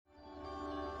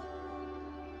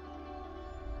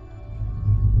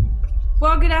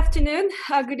Well, good afternoon.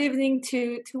 Good evening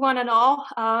to one and all.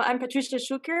 I'm Patricia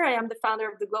Schuker. I am the founder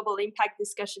of the Global Impact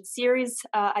Discussion Series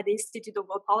at the Institute of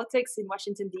World Politics in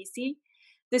Washington, D.C.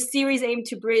 This series aims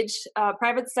to bridge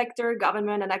private sector,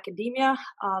 government, and academia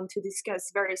to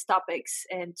discuss various topics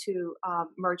and to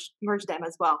merge them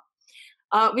as well.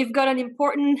 We've got an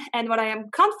important and what I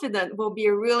am confident will be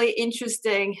a really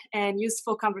interesting and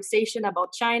useful conversation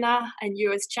about China and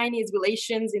US-Chinese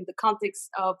relations in the context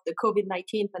of the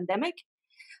COVID-19 pandemic.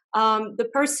 The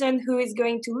person who is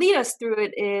going to lead us through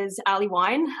it is Ali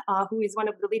Wyne, who is one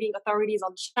of the leading authorities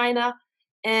on China.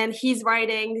 And he's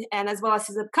writing, and as well as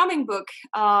his upcoming book,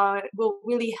 will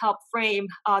really help frame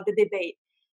the debate.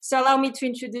 So allow me to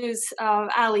introduce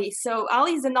Ali. So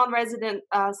Ali is a non-resident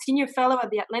senior fellow at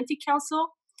the Atlantic Council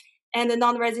and a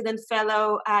non-resident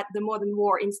fellow at the Modern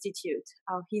War Institute.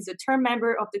 He's a term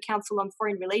member of the Council on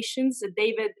Foreign Relations, a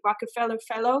David Rockefeller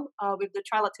Fellow with the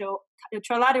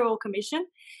Trilateral Commission,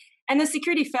 and a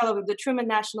Security Fellow with the Truman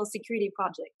National Security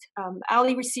Project.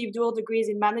 Ali received dual degrees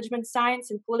in Management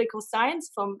Science and Political Science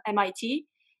from MIT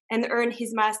and earned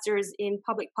his master's in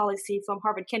Public Policy from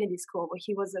Harvard Kennedy School, where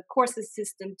he was a course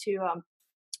assistant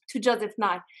to Joseph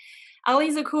Nye. Ali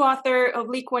is a co-author of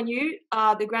Lee Kuan Yew,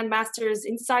 the Grand Master's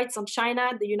Insights on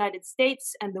China, the United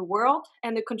States, and the World,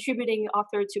 and a contributing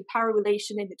author to Power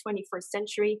Relation in the 21st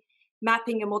Century,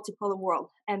 Mapping a Multipolar World,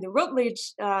 and the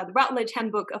Routledge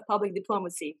Handbook of Public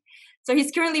Diplomacy. So he's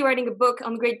currently writing a book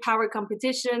on great power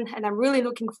competition, and I'm really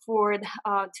looking forward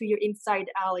to your insight,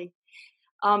 Ali.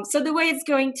 So the way it's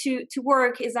going to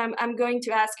work is I'm going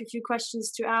to ask a few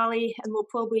questions to Ali, and we'll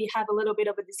probably have a little bit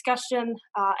of a discussion,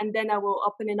 and then I will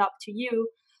open it up to you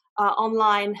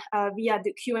online via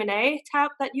the Q&A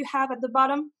tab that you have at the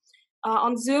bottom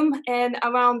on Zoom. And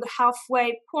around the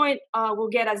halfway point, we'll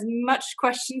get as much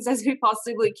questions as we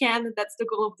possibly can. That's the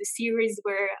goal of the series,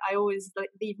 where I always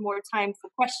leave more time for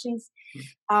questions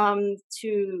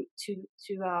to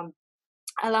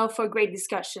allow for great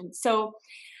discussion. So.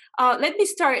 Let me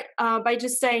start by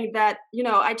just saying that,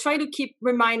 I try to keep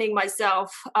reminding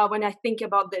myself when I think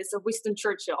about this of Winston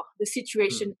Churchill, the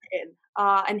situation in,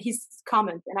 and his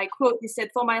comment. And I quote, he said,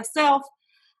 "For myself,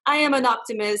 I am an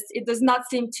optimist. It does not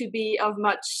seem to be of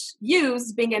much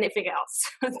use being anything else."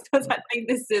 Because I think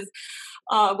this is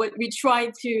what we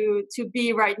try to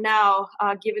be right now,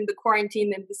 given the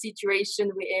quarantine and the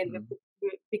situation we're in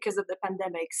because of the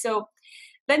pandemic. So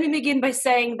let me begin by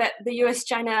saying that the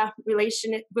US-China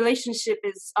relationship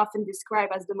is often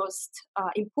described as the most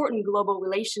important global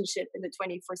relationship in the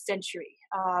 21st century.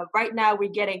 Right now,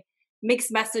 we're getting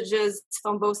mixed messages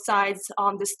from both sides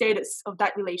on the status of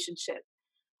that relationship.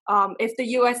 If the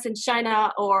US and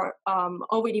China are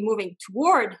already moving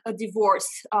toward a divorce,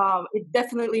 it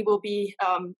definitely will be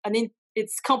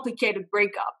it's complicated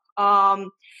breakup.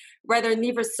 Rather,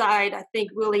 neither side, I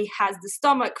think, really has the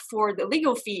stomach for the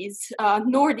legal fees,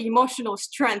 nor the emotional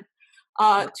strength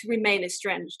to remain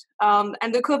estranged.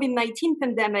 And the COVID-19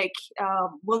 pandemic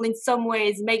will in some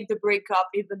ways make the breakup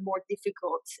even more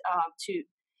difficult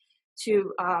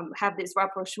to have this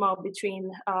rapprochement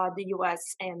between the US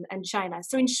and China.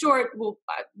 So in short,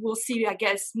 we'll see, I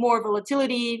guess, more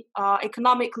volatility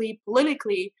economically,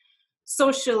 politically,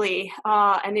 socially,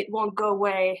 and it won't go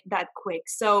away that quick.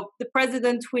 So the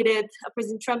President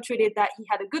Trump tweeted that he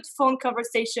had a good phone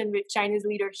conversation with Chinese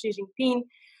leader Xi Jinping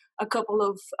a couple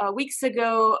of weeks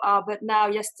ago, but now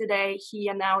yesterday he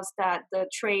announced that the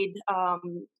trade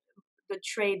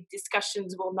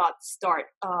discussions will not start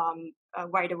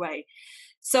right away.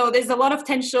 So there's a lot of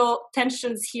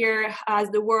tensions here as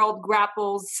the world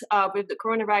grapples with the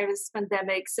coronavirus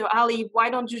pandemic. So Ali, why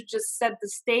don't you just set the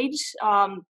stage?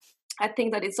 I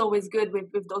think that it's always good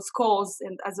with those calls,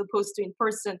 and as opposed to in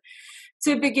person,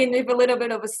 to begin with a little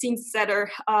bit of a scene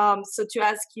setter. So to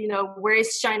ask, where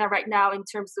is China right now in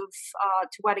terms of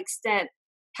to what extent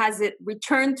has it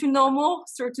returned to normal,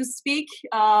 so to speak,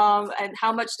 and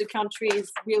how much the country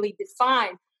is really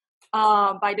defined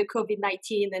by the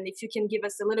COVID-19, and if you can give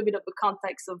us a little bit of a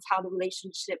context of how the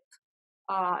relationship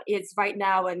is right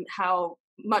now and how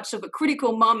much of a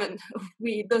critical moment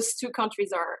those two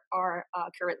countries are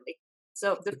currently.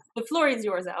 So the floor is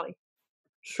yours, Ali.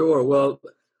 Sure. Well,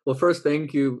 first,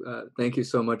 thank you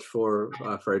so much for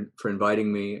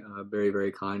inviting me very,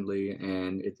 very kindly,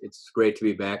 and it's great to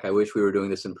be back. I wish we were doing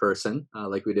this in person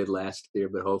like we did last year,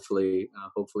 but hopefully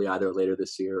either later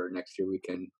this year or next year we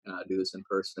can do this in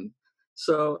person.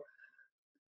 So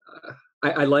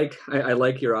I like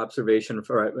your observation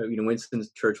for Winston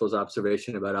Churchill's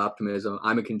observation about optimism.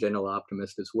 I'm a congenital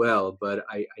optimist as well, but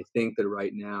I think that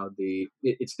right now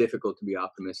it's difficult to be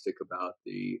optimistic about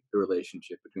the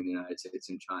relationship between the United States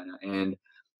and China. And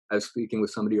I was speaking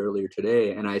with somebody earlier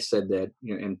today, and I said that,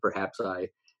 and perhaps I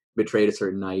betrayed a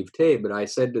certain naivete, but I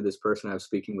said to this person I was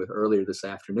speaking with earlier this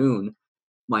afternoon,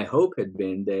 my hope had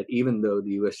been that even though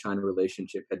the US-China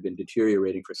relationship had been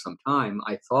deteriorating for some time,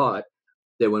 I thought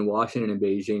that when Washington and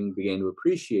Beijing began to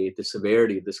appreciate the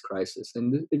severity of this crisis,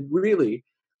 and it really,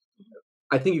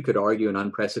 I think you could argue an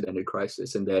unprecedented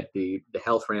crisis, in that the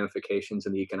health ramifications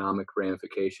and the economic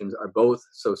ramifications are both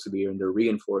so severe and they're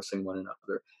reinforcing one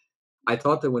another. I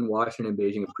thought that when Washington and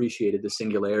Beijing appreciated the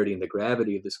singularity and the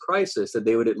gravity of this crisis, that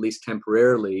they would at least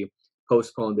temporarily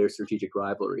postpone their strategic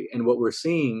rivalry. And what we're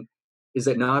seeing is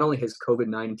that not only has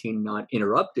COVID-19 not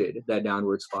interrupted that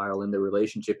downward spiral in the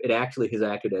relationship, it actually has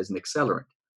acted as an accelerant.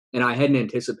 And I hadn't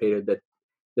anticipated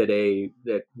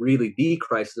that really the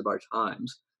crisis of our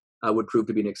times would prove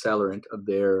to be an accelerant of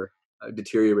their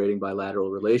deteriorating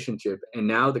bilateral relationship. And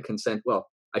now the consent, well,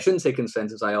 I shouldn't say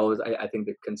consensus. I think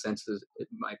that consensus, it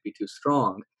might be too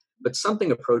strong, but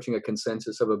something approaching a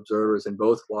consensus of observers in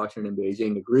both Washington and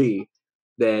Beijing agree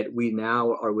that we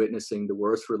now are witnessing the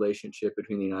worst relationship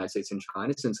between the United States and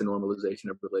China since the normalization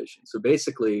of relations. So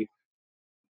basically,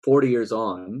 40 years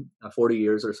on, 40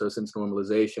 years or so since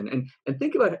normalization, and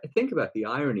think about the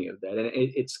irony of that. And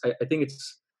I think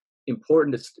it's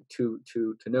important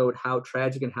to note how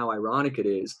tragic and how ironic it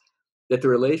is that the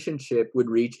relationship would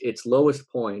reach its lowest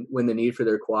point when the need for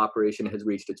their cooperation has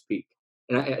reached its peak.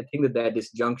 And I think that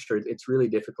disjuncture, it's really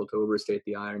difficult to overstate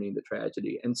the irony and the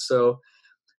tragedy. And so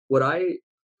what I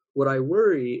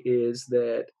worry is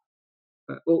that,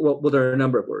 well, there are a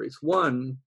number of worries.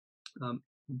 One,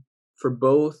 for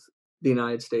both the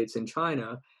United States and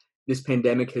China, this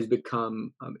pandemic has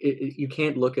become, you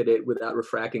can't look at it without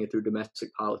refracting it through domestic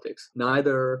politics.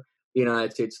 Neither the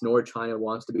United States nor China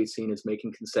wants to be seen as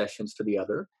making concessions to the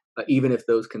other, even if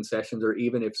those concessions, or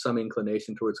even if some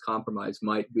inclination towards compromise,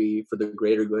 might be for the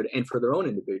greater good and for their own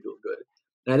individual good.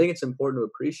 And I think it's important to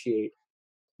appreciate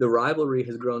the rivalry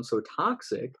has grown so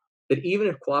toxic that even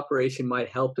if cooperation might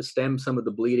help to stem some of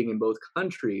the bleeding in both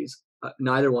countries,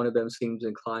 neither one of them seems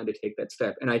inclined to take that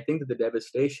step. And I think that the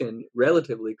devastation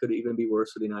relatively could even be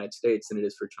worse for the United States than it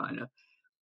is for China.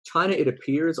 China, it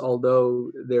appears, although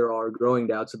there are growing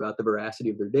doubts about the veracity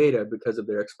of their data because of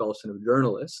their expulsion of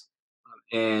journalists,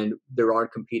 and there are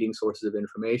competing sources of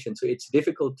information. So it's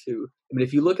difficult to, I mean,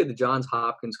 if you look at the Johns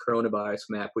Hopkins coronavirus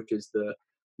map, which is the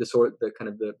source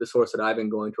that I've been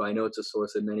going to, I know it's a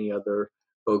source that many other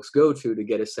folks go to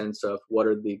get a sense of what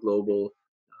are the global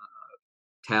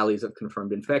tallies of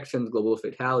confirmed infections, global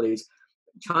fatalities.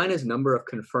 China's number of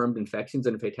confirmed infections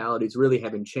and fatalities really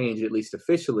haven't changed, at least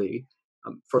officially,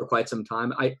 for quite some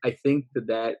time. I think that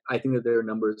their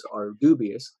numbers are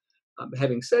dubious.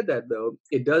 Having said that, though,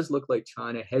 it does look like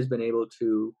China has been able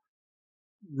to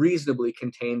reasonably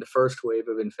contain the first wave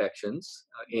of infections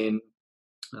in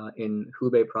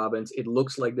Hubei province. It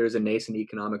looks like there's a nascent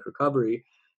economic recovery.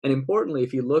 And importantly,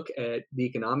 if you look at the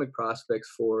economic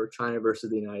prospects for China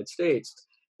versus the United States,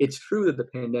 it's true that the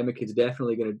pandemic is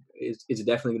definitely going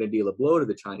to deal a blow to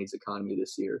the Chinese economy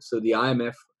this year. So the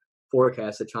IMF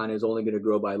forecasts that China is only going to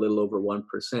grow by a little over 1%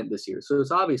 this year. So it's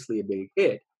obviously a big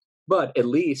hit, but at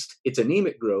least it's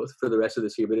anemic growth for the rest of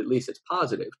this year, but at least it's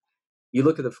positive. You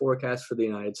look at the forecast for the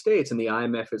United States, and the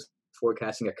IMF is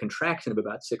forecasting a contraction of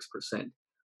about 6%.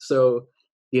 So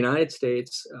the United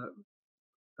States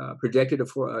projected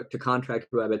to contract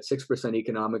by about 6%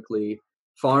 economically,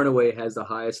 far and away has the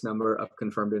highest number of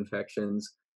confirmed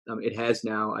infections. It has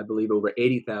now, I believe, over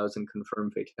 80,000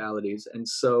 confirmed fatalities. And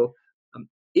so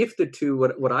if the two,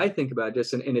 what I think about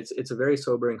this, and it's a very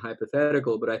sobering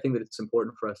hypothetical, but I think that it's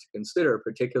important for us to consider,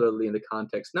 particularly in the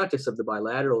context, not just of the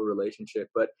bilateral relationship,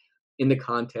 but in the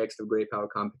context of great power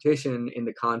competition, in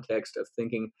the context of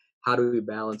thinking, how do we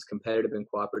balance competitive and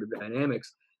cooperative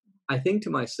dynamics? I think to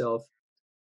myself,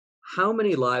 how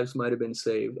many lives might have been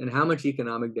saved and how much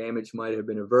economic damage might have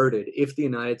been averted if the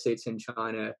United States and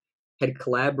China had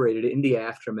collaborated in the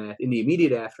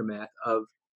immediate aftermath of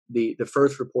the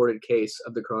first reported case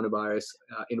of the coronavirus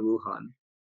in Wuhan.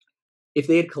 If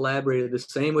they had collaborated the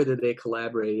same way that they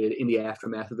collaborated in the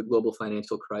aftermath of the global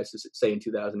financial crisis, say in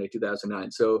 2008,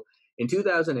 2009. So in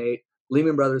 2008,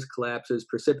 Lehman Brothers collapses,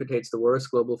 precipitates the worst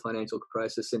global financial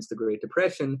crisis since the Great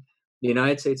Depression. The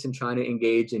United States and China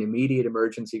engage in immediate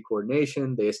emergency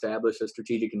coordination. They establish a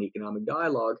strategic and economic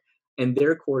dialogue, and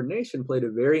their coordination played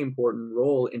a very important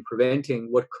role in preventing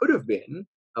what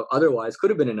otherwise could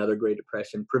have been another Great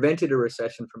Depression, prevented a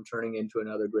recession from turning into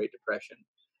another Great Depression.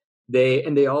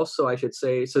 They also, I should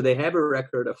say, so they have a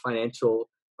record of financial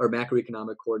or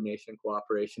macroeconomic coordination and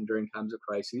cooperation during times of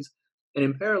crises. And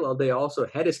in parallel, they also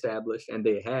had established, and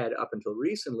they had up until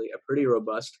recently, a pretty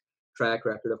robust track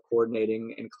record of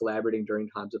coordinating and collaborating during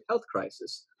times of health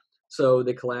crisis. So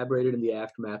they collaborated in the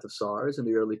aftermath of SARS in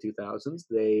the early 2000s.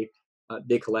 They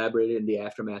collaborated in the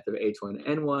aftermath of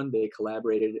H1N1. They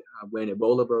collaborated when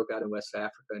Ebola broke out in West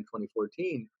Africa in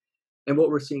 2014. And what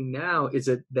we're seeing now is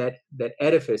that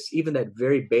edifice, even that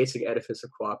very basic edifice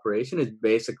of cooperation, is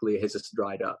basically has just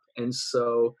dried up. And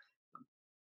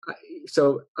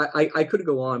I, I could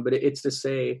go on, but it's to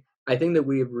say I think that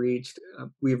we've reached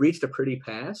a pretty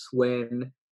pass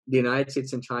when the United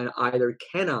States and China either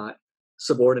cannot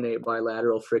subordinate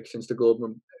bilateral frictions to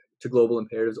global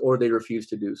imperatives, or they refuse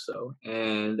to do so.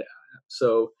 And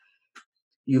so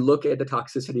you look at the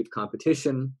toxicity of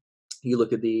competition. You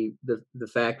look at the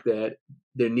fact that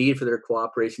their need for their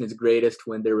cooperation is greatest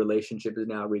when their relationship has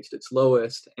now reached its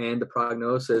lowest, and the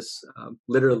prognosis,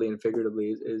 literally and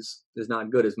figuratively, is not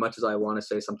good. As much as I want to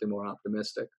say something more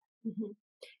optimistic. Mm-hmm.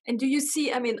 And do you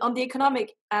see, I mean, on the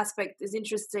economic aspect is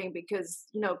interesting because,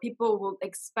 people will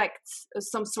expect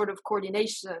some sort of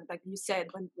coordination, like you said,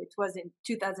 when it was in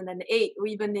 2008 or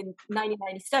even in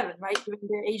 1997, right? During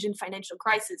the Asian financial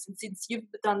crisis. And since you've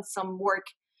done some work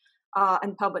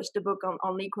and published a book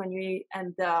on Lee Kuan Yew,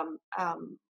 and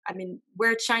I mean,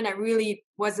 where China really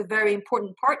was a very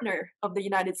important partner of the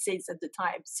United States at the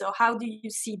time. So how do you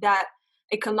see that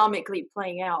economically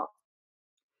playing out?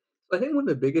 I think one of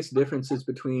the biggest differences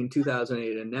between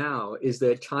 2008 and now is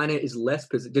that China is less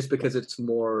just because it's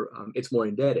more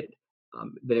indebted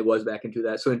than it was back in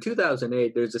 2000. So in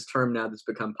 2008, there's this term now that's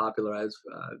become popularized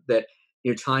that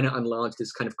China unlaunched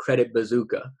this kind of credit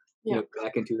bazooka,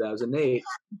 back in 2008,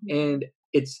 Mm-hmm. and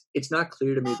it's not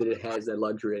clear to me that it has that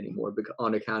luxury anymore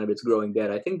on account of its growing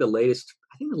debt. I think the latest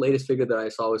figure that I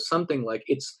saw was something like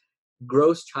its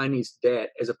gross Chinese debt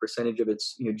as a percentage of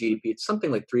its GDP, it's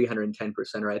something like 310%,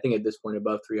 or I think at this point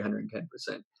above 310%.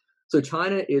 So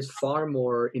China is far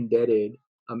more indebted,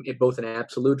 both in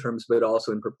absolute terms, but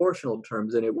also in proportional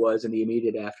terms, than it was in the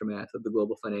immediate aftermath of the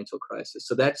global financial crisis.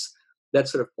 So that's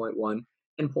sort of point one.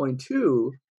 And point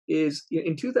two is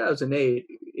in 2008,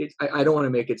 I don't want to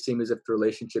make it seem as if the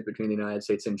relationship between the United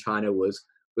States and China was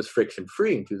friction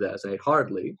free in 2008,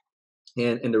 hardly.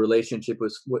 And the relationship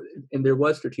and there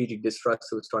was strategic distrust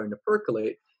that was starting to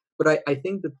percolate. But I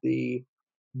think that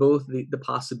both the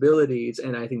possibilities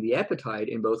and I think the appetite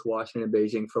in both Washington and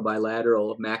Beijing for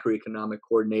bilateral macroeconomic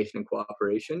coordination and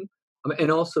cooperation, and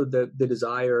also the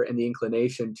desire and the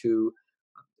inclination to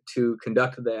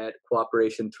conduct that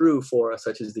cooperation through fora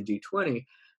such as the G20,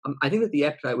 I think that the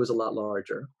appetite was a lot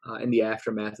larger in the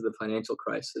aftermath of the financial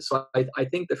crisis. So I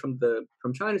think that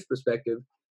from China's perspective,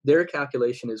 their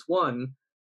calculation is one: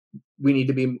 we need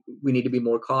to be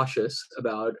more cautious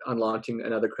about unlaunching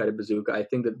another credit bazooka. I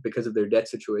think that because of their debt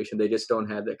situation, they just don't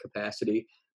have that capacity.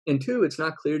 And two, it's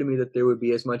not clear to me that there would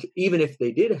be as much, even if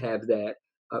they did have that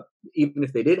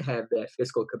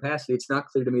fiscal capacity, it's not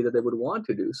clear to me that they would want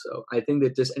to do so. I think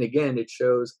that and again, it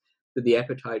shows that the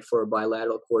appetite for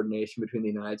bilateral coordination between the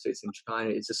United States and China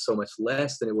is just so much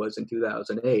less than it was in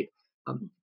 2008.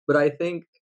 But I think,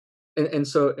 and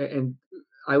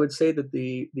I would say that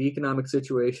the economic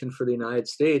situation for the United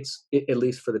States, at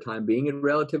least for the time being, it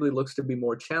relatively looks to be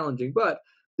more challenging. But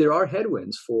there are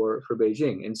headwinds for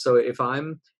Beijing, and so if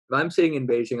I'm sitting in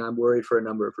Beijing, I'm worried for a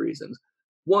number of reasons.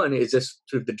 One is just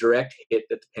sort of the direct hit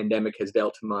that the pandemic has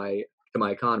dealt to my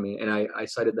economy, and I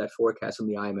cited that forecast from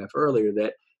the IMF earlier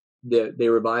that they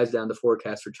revised down the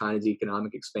forecast for China's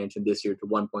economic expansion this year to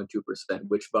 1.2%,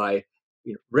 which by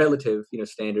relative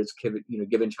standards,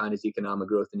 given China's economic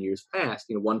growth in years past,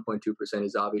 1.2%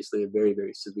 is obviously a very,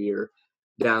 very severe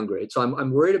downgrade. So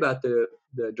I'm worried about the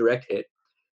direct hit.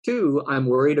 Two, I'm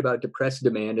worried about depressed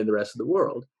demand in the rest of the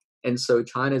world. And so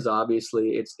China is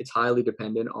obviously it's highly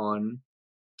dependent on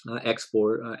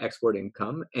export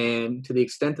income, and to the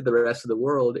extent that the rest of the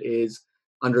world is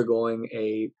undergoing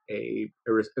a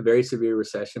very severe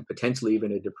recession, potentially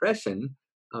even a depression.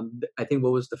 I think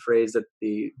what was the phrase that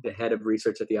the head of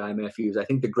research at the IMF used? I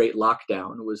think the Great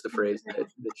Lockdown was the phrase that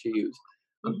she used.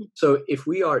 So if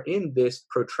we are in this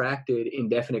protracted,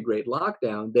 indefinite Great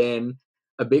Lockdown, then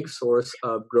a big source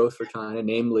of growth for China,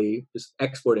 namely just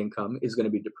export income, is going to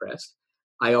be depressed.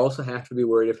 I also have to be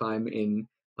worried if I'm in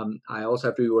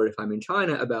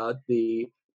China about the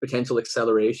potential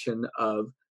acceleration of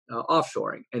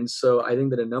offshoring. And so I think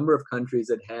that a number of countries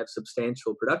that have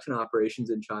substantial production operations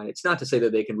in China, it's not to say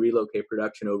that they can relocate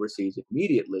production overseas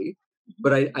immediately,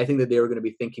 but I think that they are going to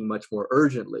be thinking much more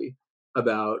urgently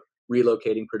about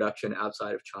relocating production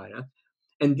outside of China.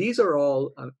 And these are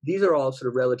all sort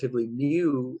of relatively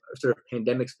new, sort of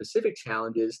pandemic-specific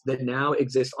challenges that now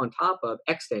exist on top of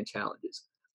extant challenges.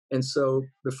 And so,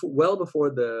 well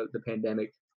before the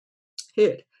pandemic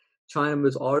hit, China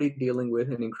was already dealing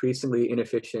with an increasingly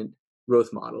inefficient growth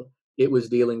model. It was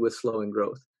dealing with slowing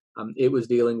growth. It was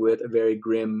dealing with a very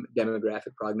grim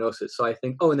demographic prognosis. So I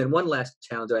think, and then one last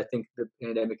challenge that I think the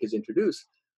pandemic has introduced: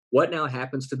 what now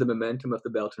happens to the momentum of the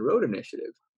Belt and Road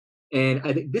Initiative? And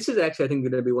I think this is actually, I think,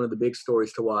 going to be one of the big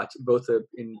stories to watch, both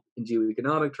in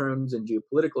geoeconomic terms and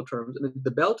geopolitical terms. And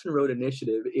the Belt and Road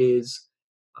Initiative is,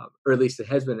 or at least it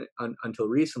has been until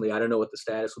recently. I don't know what the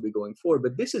status will be going forward,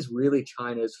 but this is really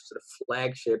China's sort of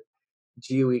flagship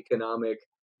geoeconomic,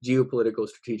 geopolitical,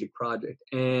 strategic project.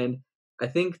 And I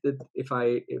think that if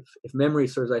memory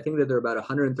serves, I think that there are about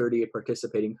 138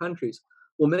 participating countries.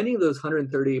 Well, many of those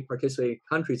 138 participating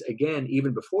countries, again,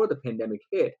 even before the pandemic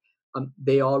hit,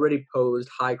 they already posed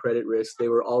high credit risk. They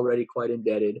were already quite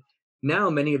indebted. Now,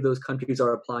 many of those countries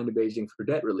are applying to Beijing for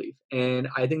debt relief, and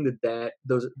I think that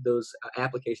those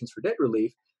applications for debt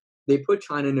relief, they put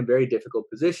China in a very difficult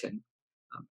position.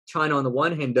 China, on the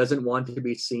one hand, doesn't want to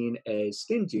be seen as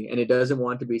stingy, and it doesn't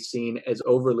want to be seen as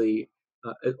overly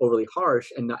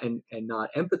harsh and not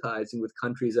empathizing with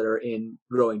countries that are in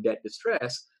growing debt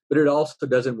distress. But it also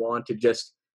doesn't want to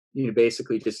just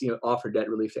basically just offer debt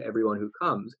relief to everyone who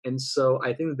comes. And so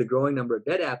I think that the growing number of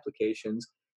debt applications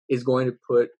is going to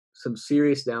put some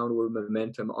serious downward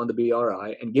momentum on the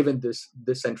BRI. And given this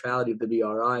centrality of the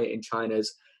BRI in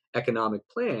China's economic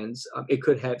plans, it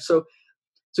could have so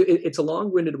it's a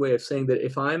long-winded way of saying that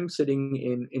if I'm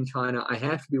sitting in China, I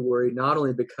have to be worried not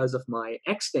only because of my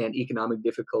extant economic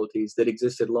difficulties that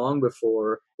existed long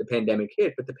before the pandemic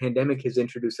hit, but the pandemic has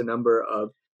introduced a number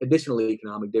of additional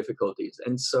economic difficulties.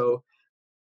 And so,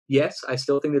 yes, I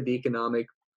still think that the economic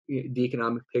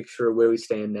picture where we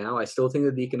stand now, I still think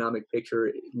that the economic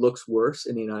picture looks worse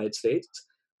in the United States,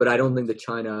 but I don't think that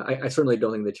I certainly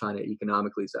don't think that China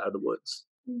economically is out of the woods.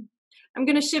 I'm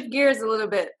going to shift gears a little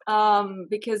bit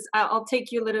because I'll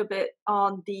take you a little bit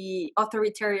on the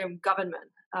authoritarian government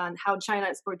and how China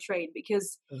is portrayed.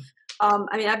 Because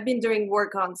I've been doing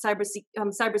work on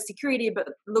cybersecurity, but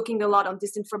looking a lot on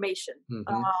disinformation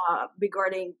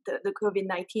regarding the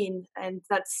COVID-19, and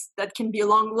that can be a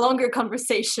longer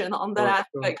conversation on that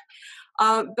aspect.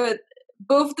 But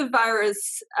both the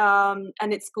virus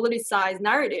and its politicized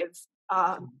narrative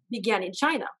began in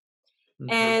China.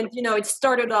 And, it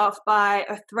started off by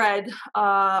a thread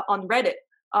on Reddit,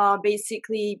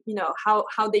 basically,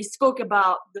 how they spoke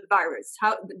about the virus,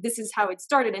 this is how it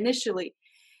started initially.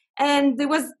 And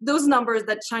those numbers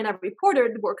that China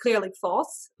reported were clearly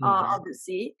false,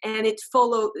 obviously. And it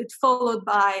followed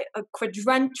by a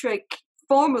quadratic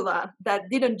formula that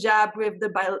didn't jab with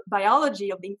the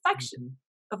biology of the infection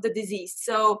of the disease.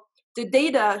 So the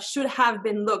data should have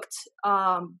been looked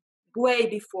way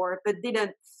before, but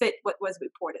didn't fit what was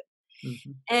reported.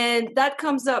 And that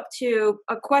comes up to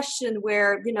a question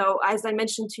where, as I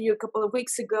mentioned to you a couple of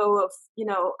weeks ago of,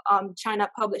 China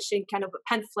publishing kind of a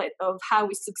pamphlet of how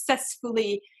we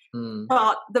successfully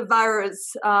fought the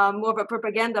virus, more of a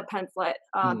propaganda pamphlet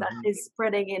that is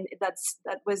spreading that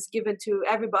was given to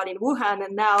everybody in Wuhan,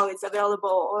 and now it's available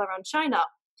all around China.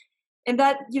 And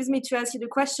that gives me to ask you the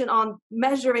question on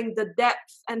measuring the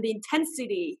depth and the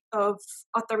intensity of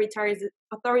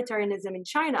authoritarianism in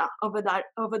China over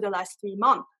the last 3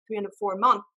 and 4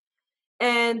 months,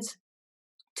 and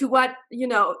to what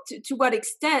to what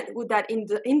extent would that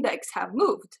index have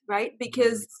moved, right?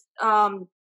 Because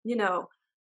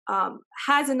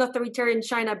has an authoritarian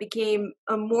China became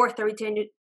a more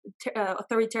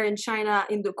authoritarian China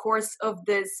in the course of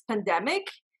this pandemic?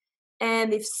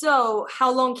 And if so,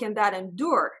 how long can that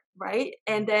endure, right?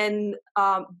 And then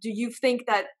do you think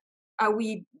that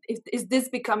is this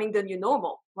becoming the new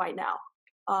normal right now?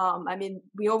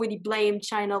 We already blame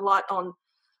China a lot on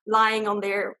lying on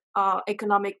their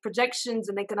economic projections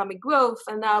and economic growth,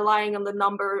 and now lying on the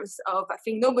numbers of, I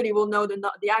think nobody will know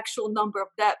the actual number of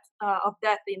death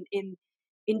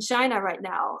in China right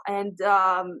now. And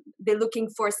they're looking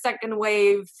for a second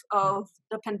wave of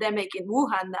the pandemic in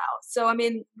Wuhan now. So,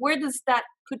 where does that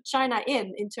put China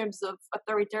in terms of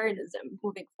authoritarianism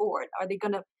moving forward? Are they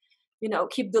going to,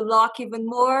 keep the lock even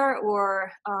more,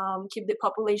 or keep the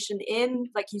population in,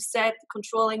 like you said,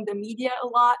 controlling the media a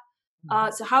lot?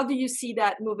 So how do you see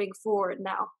that moving forward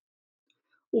now?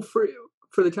 Well, for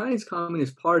the Chinese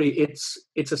Communist Party,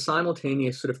 it's a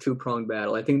simultaneous sort of two-pronged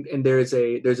battle. I think, and there's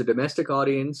a domestic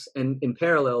audience, and in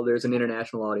parallel, there's an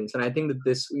international audience. And I think that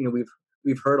this,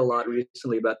 we've heard a lot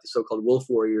recently about the so-called wolf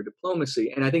warrior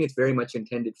diplomacy, and I think it's very much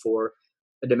intended for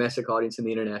a domestic audience and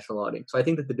the international audience. So I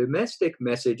think that the domestic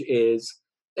message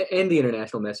and the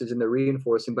international message, and they're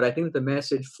reinforcing, but I think that the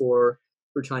message for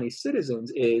Chinese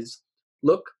citizens is,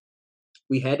 look,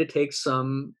 we had to take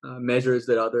some measures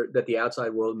that the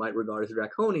outside world might regard as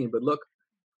draconian. But look,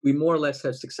 we more or less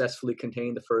have successfully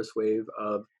contained the first wave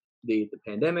of the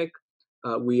pandemic.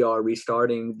 We are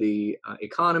restarting the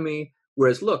economy.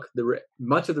 Whereas, look,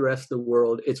 much of the rest of the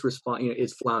world, it's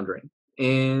floundering.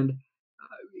 And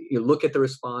you look at the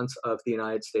response of the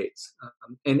United States,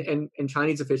 and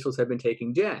Chinese officials have been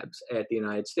taking jabs at the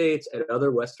United States, at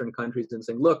other Western countries, and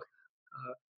saying, look,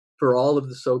 for all of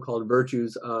the so-called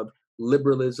virtues of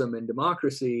liberalism and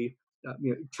democracy,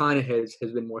 China has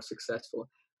been more successful.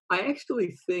 I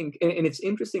actually think, and it's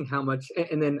interesting how much,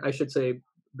 and then I should say,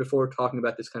 before talking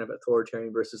about this kind of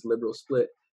authoritarian versus liberal split,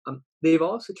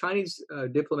 Chinese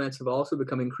diplomats have also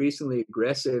become increasingly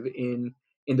aggressive in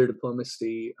their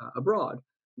diplomacy abroad.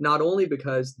 Not only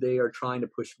because they are trying to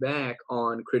push back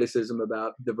on criticism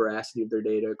about the veracity of their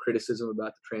data, criticism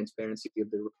about the transparency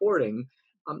of their reporting,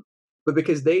 but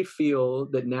because they feel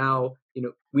that now,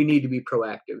 we need to be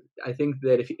proactive. I think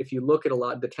that if you look at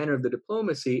the tenor of the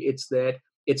diplomacy, it's that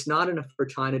it's not enough for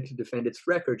China to defend its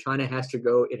record. China has to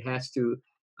go. It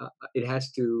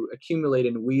has to accumulate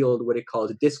and wield what it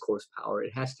calls discourse power.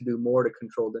 It has to do more to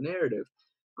control the narrative.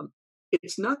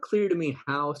 It's not clear to me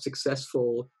how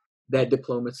successful that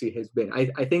diplomacy has been.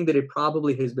 I think that it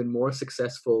probably has been more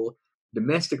successful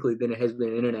domestically than it has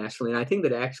been internationally. And I think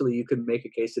that actually you could make a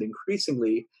case that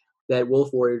increasingly that wolf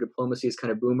warrior diplomacy is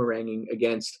kind of boomeranging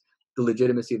against the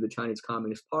legitimacy of the Chinese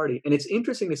Communist Party. And it's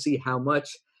interesting to see how much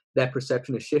that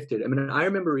perception has shifted. I mean, I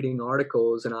remember reading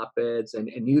articles and op-eds and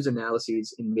news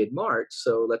analyses in mid-March.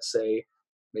 So let's say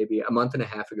maybe a month and a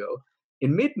half ago.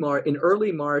 In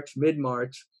early March,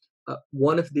 mid-March,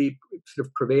 one of the sort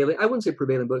of prevailing, I wouldn't say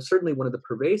prevailing, but certainly one of the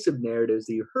pervasive narratives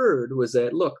that you heard was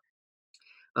that, look,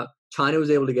 China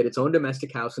was able to get its own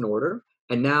domestic house in order,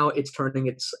 and now it's turning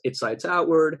its sights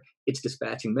outward. It's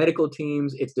dispatching medical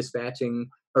teams. It's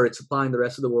supplying the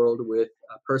rest of the world with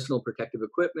personal protective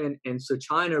equipment. And so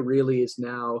China really is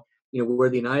now, where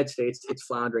the United States, it's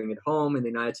floundering at home, and the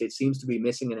United States seems to be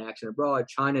missing in action abroad.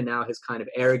 China now has kind of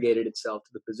arrogated itself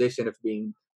to the position of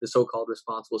being the so-called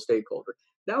responsible stakeholder.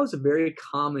 That was a very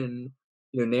common,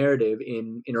 narrative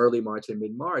in early March and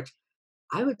mid-March.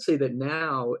 I would say that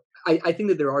now, I think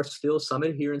that there are still some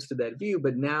adherents to that view,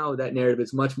 but now that narrative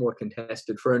is much more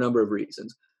contested for a number of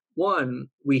reasons. One,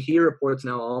 we hear reports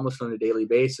now almost on a daily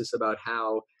basis about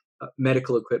how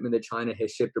medical equipment that China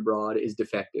has shipped abroad is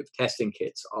defective. Testing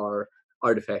kits are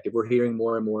defective. We're hearing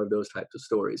more and more of those types of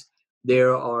stories.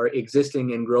 There are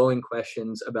existing and growing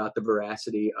questions about the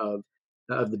veracity of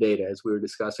the data, as we were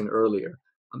discussing earlier.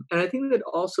 And I think that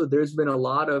also there's been a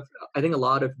lot of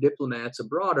diplomats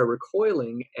abroad are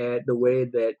recoiling at the way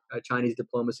that Chinese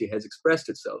diplomacy has expressed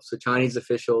itself. So Chinese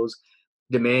officials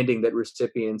demanding that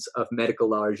recipients of medical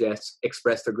largesse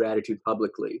express their gratitude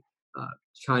publicly.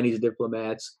 Chinese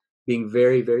diplomats being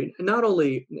very, very not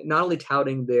only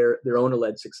touting their own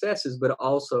alleged successes, but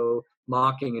also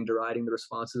mocking and deriding the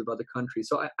responses of other countries.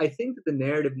 So I think that the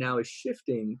narrative now is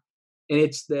shifting, and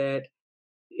it's that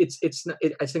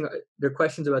I think there are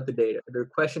questions about the data. There are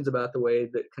questions about the way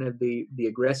that kind of the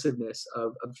aggressiveness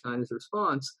of China's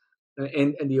response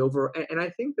and the overall. And I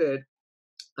think that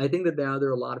now there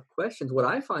are a lot of questions. What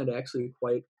I find actually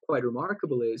quite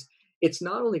remarkable is it's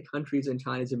not only countries in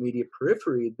China's immediate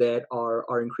periphery that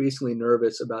are increasingly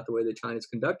nervous about the way that China is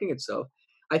conducting itself.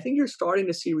 I think you're starting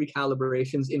to see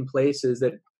recalibrations in places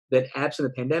that absent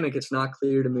the pandemic, it's not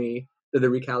clear to me that the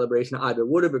recalibration either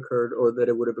would have occurred or that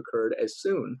it would have occurred as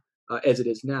soon as it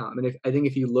is now. I mean, I think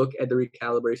if you look at the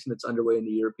recalibration that's underway in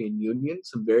the European Union,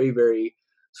 some very, very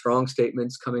strong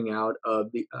statements coming out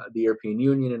of the European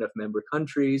Union and of member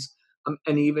countries,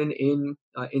 and even in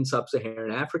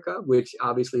sub-Saharan Africa, which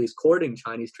obviously is courting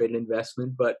Chinese trade and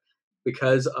investment, but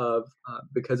because of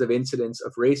incidents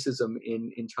of racism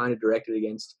in China directed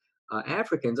against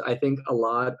Africans, I think a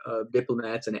lot of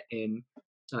diplomats in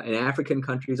African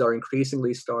countries are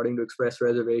increasingly starting to express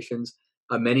reservations.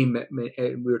 We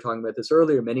were talking about this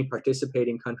earlier, many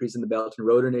participating countries in the Belt and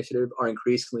Road Initiative are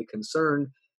increasingly concerned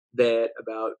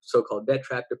about so-called debt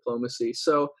trap diplomacy.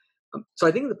 So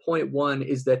I think the point one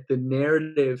is that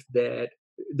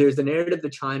there's the narrative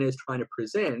that China is trying to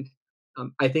present.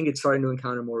 I think it's starting to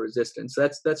encounter more resistance. So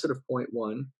that's sort of point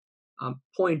one.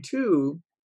 Point two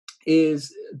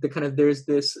is there's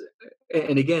this,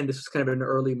 and again, this was kind of an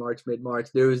early March, mid-March,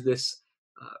 there was this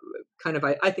kind of,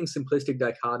 I think, simplistic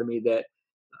dichotomy that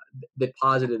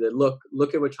posited that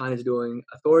look at what China's doing.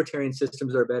 Authoritarian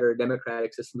systems are better,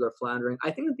 democratic systems are floundering. I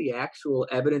think that the actual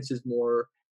evidence is more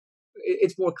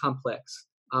complex.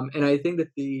 And I think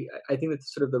that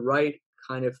sort of the right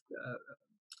kind of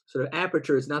sort of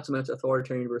aperture is not so much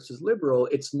authoritarian versus liberal.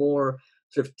 It's more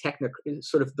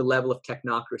sort of the level of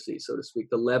technocracy, so to speak,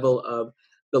 the level of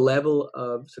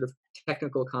sort of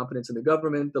technical competence in the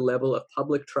government, the level of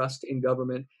public trust in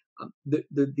government.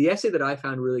 The essay that I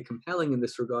found really compelling in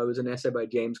this regard was an essay by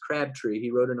James Crabtree.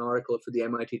 He wrote an article for the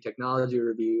MIT Technology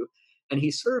Review, and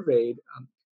he surveyed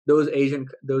those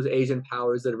Asian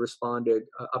powers that have responded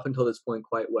up until this point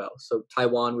quite well. So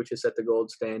Taiwan, which has set the gold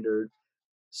standard,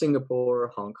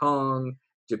 Singapore, Hong Kong,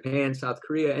 Japan, South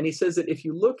Korea. And he says that if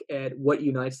you look at what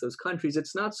unites those countries,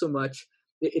 it's not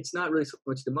really so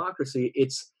much democracy,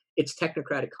 it's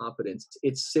technocratic competence,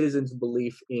 it's citizens'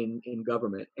 belief in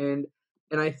government. And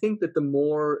I think that the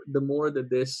more that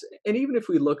this, and even if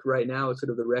we look right now at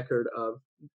sort of the record of,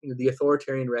 the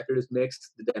authoritarian record is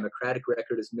mixed, the democratic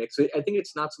record is mixed. So I think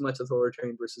it's not so much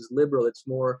authoritarian versus liberal, it's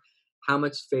more how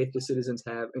much faith do citizens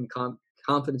have and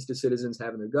confidence do citizens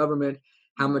have in their government,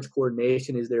 how much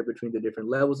coordination is there between the different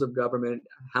levels of government,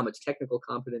 how much technical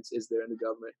competence is there in the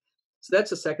government. So that's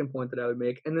the second point that I would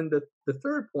make. And then the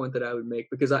third point that I would make,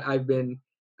 because I've been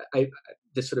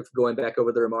just sort of going back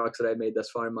over the remarks that I've made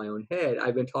thus far in my own head,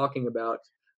 I've been talking about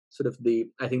sort of the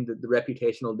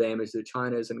reputational damage that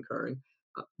China is incurring.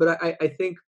 But I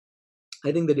think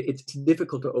that it's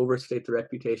difficult to overstate the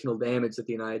reputational damage that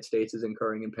the United States is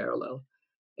incurring in parallel.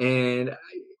 And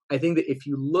I think that if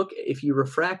you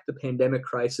refract the pandemic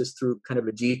crisis through kind of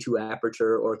a G2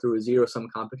 aperture or through a zero-sum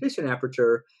competition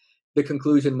aperture, the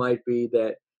conclusion might be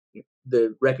that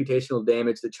the reputational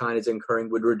damage that China is incurring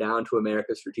would redound to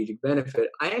America's strategic benefit.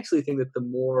 I actually think that the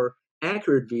more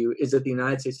accurate view is that the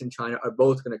United States and China are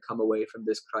both going to come away from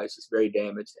this crisis very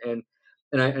damaged. And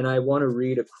I want to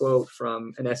read a quote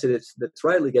from an essay that's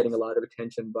rightly getting a lot of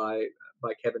attention by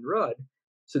Kevin Rudd.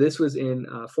 So this was in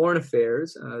Foreign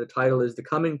Affairs. The title is "The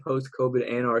Coming Post-COVID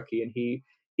Anarchy," and he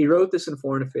wrote this in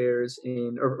Foreign Affairs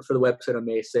for the website on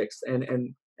May 6th.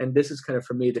 And this is kind of,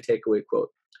 for me, the takeaway quote.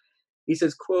 He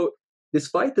says, quote,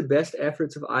 "Despite the best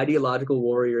efforts of ideological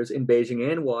warriors in Beijing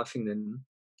and Washington,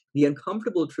 the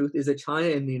uncomfortable truth is that China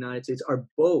and the United States are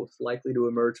both likely to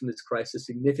emerge from this crisis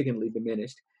significantly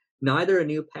diminished. Neither a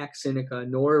new Pax Sinica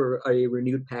nor a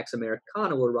renewed Pax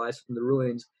Americana will rise from the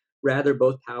ruins. Rather,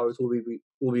 both powers will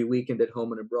be weakened at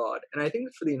home and abroad." And I think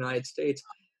that for the United States,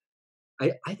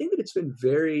 I think that it's been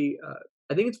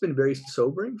very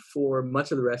sobering for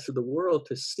much of the rest of the world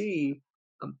to see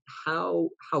how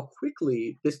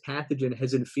quickly this pathogen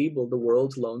has enfeebled the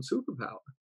world's lone superpower.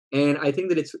 And I think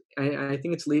that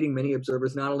it's leading many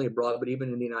observers, not only abroad but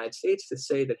even in the United States, to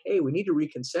say that, hey, we need to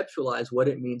reconceptualize what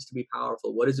it means to be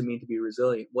powerful. What does it mean to be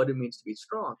resilient? What it means to be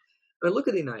strong? And I look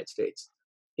at the United States.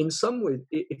 In some ways,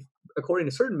 according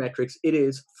to certain metrics, it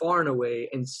is far and away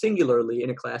and singularly in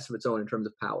a class of its own in terms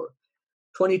of power.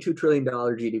 $22 trillion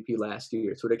GDP last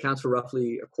year, so it accounts for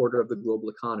roughly a quarter of the global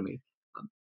economy.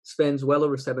 Spends well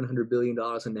over $700 billion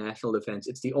in national defense.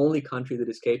 It's the only country that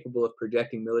is capable of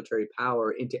projecting military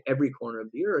power into every corner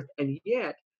of the earth. And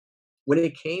yet, when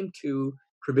it came to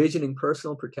provisioning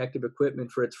personal protective equipment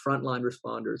for its frontline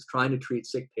responders, trying to treat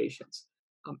sick patients,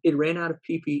 it ran out of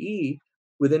PPE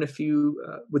within a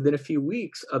few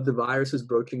weeks of the virus's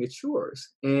broaching its shores.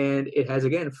 And it has,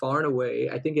 again, far and away,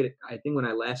 I think when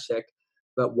I last checked,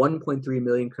 about 1.3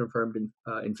 million confirmed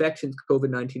infections,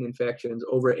 COVID-19 infections,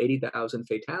 over 80,000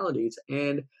 fatalities.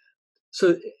 And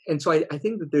so I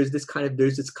think that there's this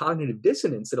cognitive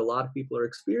dissonance that a lot of people are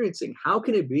experiencing. How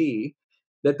can it be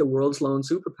that the world's lone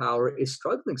superpower is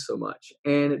struggling so much?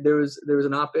 And there was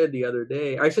an op-ed the other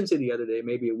day, I shouldn't say the other day,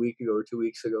 maybe a week ago or 2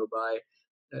 weeks ago, by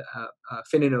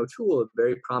Finan O'Toole, a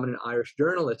very prominent Irish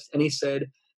journalist. And he said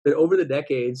that over the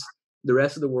decades, the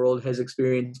rest of the world has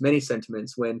experienced many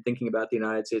sentiments when thinking about the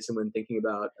United States and when thinking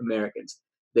about Americans.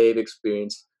 They've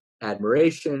experienced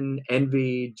admiration,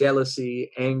 envy, jealousy,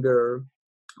 anger,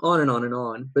 on and on and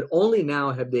on. But only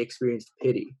now have they experienced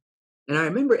pity. And I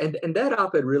remember, and that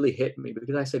op-ed really hit me,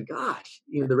 because I said, gosh,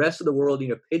 the rest of the world,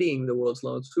 pitying the world's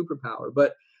lone superpower.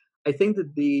 But I think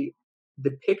that the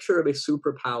picture of a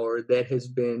superpower that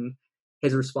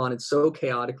has responded so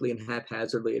chaotically and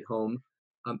haphazardly at home,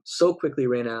 so quickly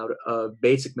ran out of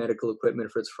basic medical equipment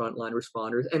for its frontline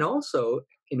responders, and also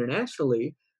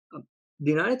internationally, the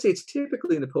United States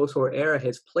typically in the post-war era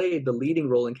has played the leading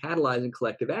role in catalyzing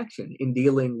collective action in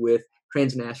dealing with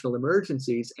transnational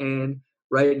emergencies. And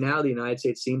right now, the United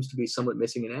States seems to be somewhat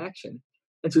missing in action.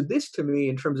 And so this, to me,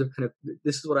 in terms of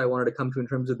this is what I wanted to come to in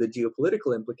terms of the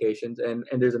geopolitical implications. And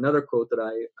there's another quote that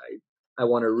I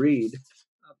want to read.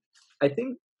 I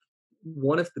think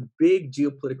one of the big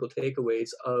geopolitical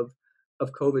takeaways of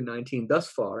COVID-19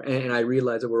 thus far, and I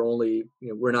realize that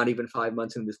we're not even 5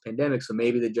 months into this pandemic, so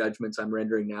maybe the judgments I'm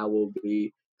rendering now will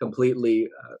be completely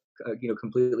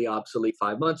obsolete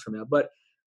 5 months from now. But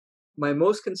my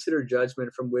most considered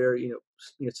judgment from where,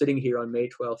 sitting here on May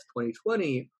 12th,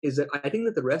 2020, is that I think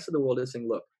that the rest of the world is saying,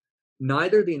 look,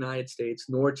 neither the United States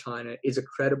nor China is a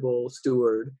credible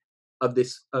steward of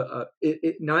this.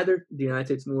 Neither the United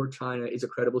States nor China is a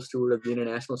credible steward of the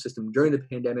international system during the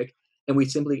pandemic, and we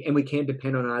can't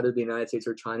depend on either the United States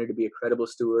or China to be a credible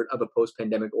steward of a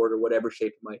post-pandemic order, whatever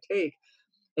shape it might take.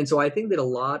 And so I think that a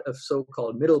lot of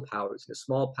so-called middle powers,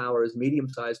 small powers,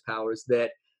 medium-sized powers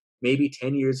that maybe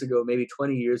 10 years ago, maybe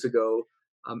 20 years ago,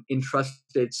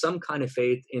 entrusted some kind of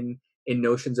faith in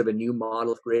notions of a new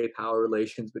model of great power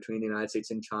relations between the United States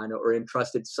and China, or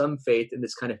entrusted some faith in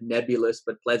this kind of nebulous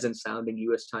but pleasant-sounding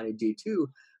U.S.-China G2.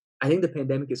 I think the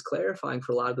pandemic is clarifying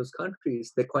for a lot of those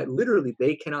countries that quite literally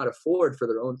they cannot afford, for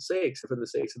their own sakes, or for the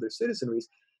sakes of their citizenries,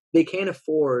 they can't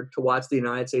afford to watch the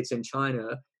United States and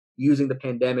China using the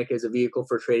pandemic as a vehicle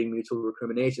for trading mutual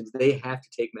recriminations. They have to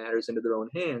take matters into their own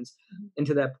hands. And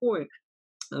to that point,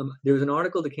 there was an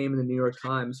article that came in the New York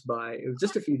Times it was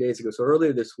just a few days ago, so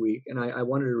earlier this week, and I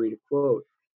wanted to read a quote.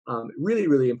 Really,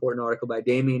 really important article by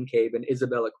Damien Cabe and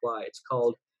Isabella Kwai. It's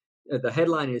called, the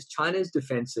headline is, China is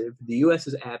defensive, the U.S.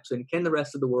 is absent, can the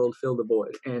rest of the world fill the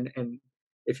void? And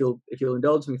if you'll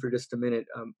indulge me for just a minute,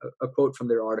 a quote from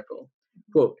their article.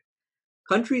 Quote,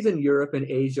 countries in Europe and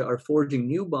Asia are forging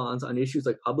new bonds on issues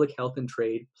like public health and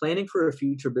trade, planning for a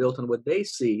future built on what they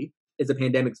see as the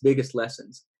pandemic's biggest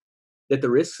lessons. That the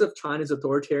risks of China's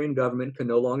authoritarian government can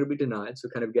no longer be denied, so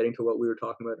kind of getting to what we were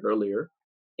talking about earlier,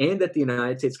 and that the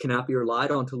United States cannot be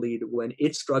relied on to lead when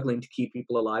it's struggling to keep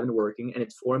people alive and working, and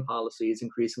its foreign policy is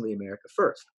increasingly America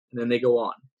first. And then they go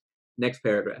on. Next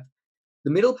paragraph.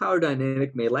 The middle power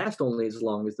dynamic may last only as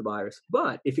long as the virus,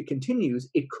 but if it continues,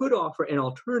 it could offer an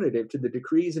alternative to the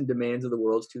decrees and demands of the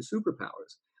world's two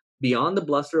superpowers. Beyond the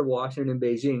bluster of Washington and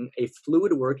Beijing, a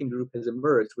fluid working group has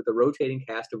emerged with a rotating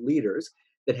cast of leaders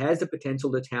that has the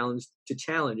potential to challenge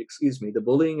the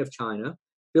bullying of China,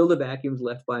 fill the vacuums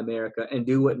left by America, and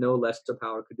do what no lesser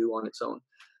power could do on its own.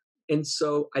 And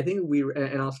so I think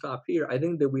and I'll stop here, I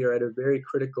think that we are at a very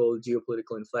critical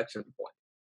geopolitical inflection point.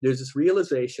 There's this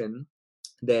realization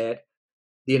that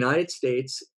the United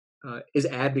States is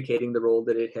abdicating the role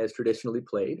that it has traditionally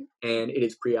played, and it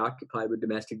is preoccupied with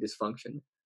domestic dysfunction.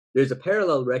 There's a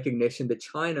parallel recognition that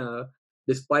China,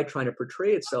 despite trying to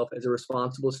portray itself as a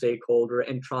responsible stakeholder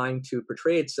and trying to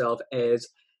portray itself as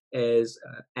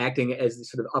acting as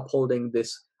sort of upholding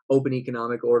this open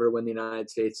economic order when the United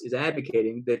States is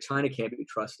advocating, that China can't be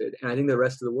trusted. And I think the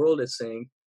rest of the world is saying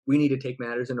we need to take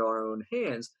matters into our own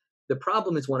hands. The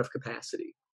problem is one of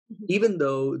capacity. Mm-hmm. Even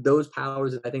though those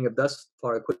powers, I think, have thus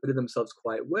far acquitted themselves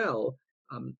quite well,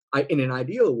 in an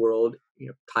ideal world,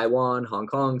 Taiwan, Hong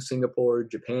Kong, Singapore,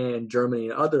 Japan, Germany,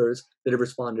 and others that have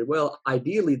responded well,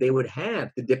 ideally they would have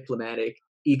the diplomatic,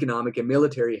 economic, and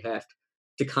military heft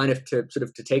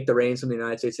to take the reins from the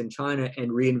United States and China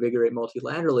and reinvigorate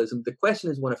multilateralism. The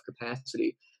question is one of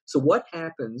capacity. So what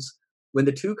happens when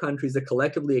the two countries that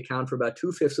collectively account for about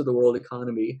 2/5 of the world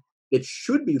economy that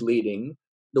should be leading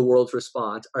the world's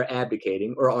response are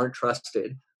abdicating or aren't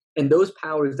trusted? And those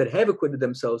powers that have acquitted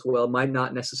themselves well might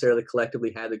not necessarily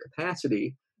collectively have the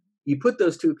capacity. You put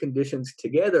those two conditions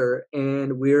together,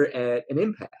 and we're at an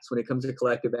impasse when it comes to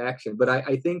collective action. But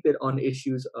I think that on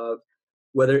issues of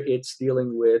whether it's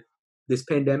dealing with this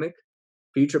pandemic,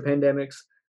 future pandemics,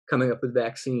 coming up with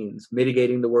vaccines,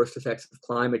 mitigating the worst effects of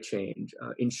climate change,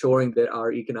 ensuring that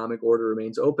our economic order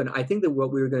remains open, I think that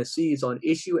what we're going to see is on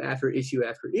issue after issue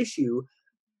after issue,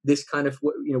 this kind of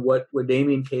what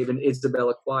Damien Cabe and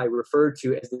Isabella Kwai referred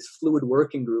to as this fluid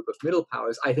working group of middle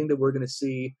powers. I think that we're going to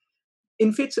see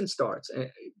in fits and starts,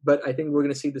 but I think we're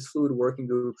going to see this fluid working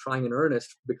group trying in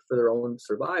earnest for their own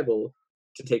survival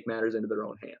to take matters into their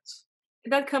own hands.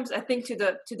 That comes, I think, to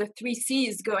the 3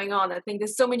 C's going on. I think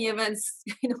there's so many events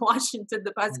in Washington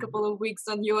the past couple of weeks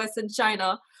on U.S. and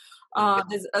China.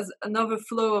 There's an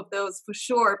overflow of those for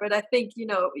sure, but I think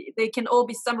they can all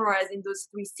be summarized in those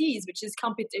 3 C's, which is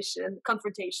competition,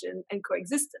 confrontation, and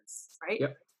coexistence, right?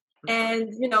 Yep.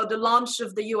 And the launch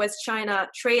of the U.S.-China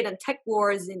trade and tech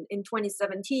wars in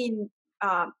 2017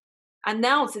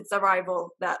 announced its arrival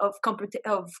of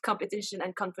competition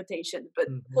and confrontation, but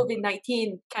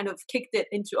COVID-19 kind of kicked it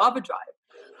into overdrive.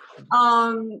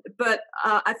 But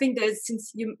I think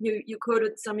since you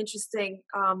quoted some interesting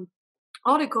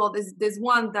article, there's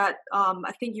one that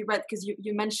I think you read because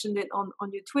you mentioned it on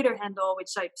your Twitter handle,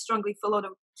 which I strongly follow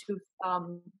to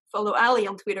follow Ali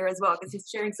on Twitter as well because he's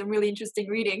sharing some really interesting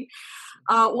reading.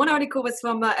 One article was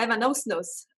from Evan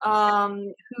Osnos,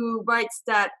 who writes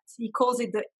that he calls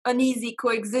it the uneasy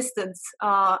coexistence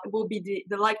will be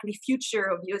the likely future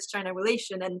of U.S.-China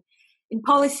relation, and in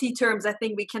policy terms, I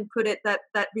think we can put it that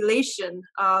that relation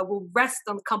will rest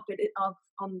on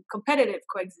competitive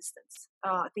coexistence.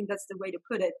 I think that's the way to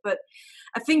put it. But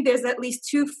I think there's at least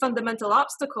two fundamental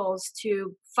obstacles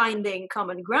to finding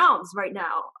common grounds right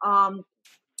now.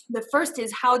 The first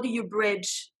is, how do you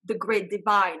bridge the great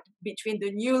divide between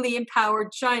the newly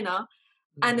empowered China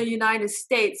and the United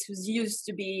States, who's used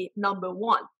to be number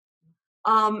one?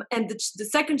 And the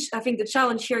second, I think the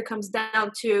challenge here comes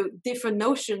down to different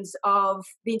notions of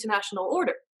the international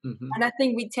order. And I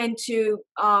think we tend to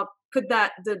put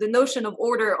that the notion of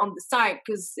order on the side,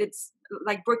 because it's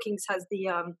like Brookings has the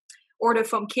order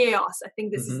from chaos. I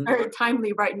think this is very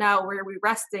timely right now, where we're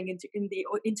resting in the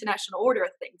international order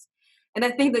of things. And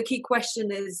I think the key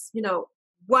question is,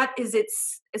 what is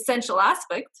its essential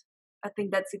aspect? I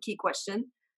think that's a key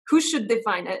question. Who should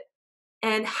define it,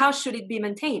 and how should it be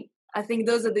maintained? I think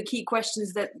those are the key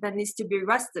questions that needs to be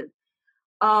rested.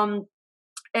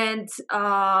 And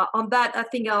on that, I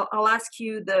think I'll ask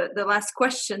you the last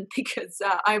question, because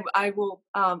I will,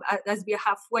 as we're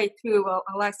halfway through,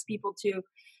 I'll ask people to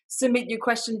submit your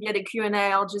question via the Q&A.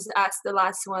 I'll just ask the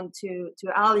last one to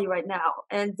Ali right now.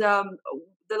 And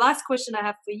the last question I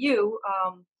have for you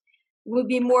will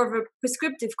be more of a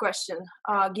prescriptive question,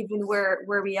 given where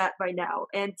we're at right now.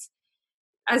 And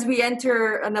as we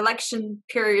enter an election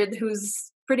period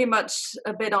who's pretty much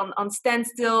a bit on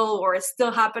standstill, or is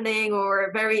still happening,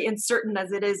 or very uncertain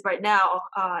as it is right now,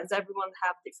 as everyone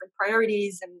have different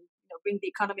priorities and bring the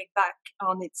economy back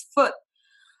on its foot,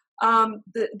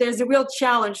 there's a real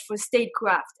challenge for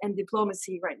statecraft and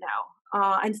diplomacy right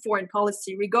now, and foreign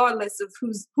policy, regardless of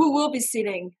who will be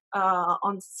sitting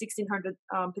on 1600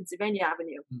 Pennsylvania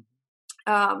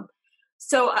Avenue.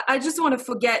 So I just want to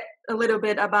forget a little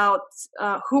bit about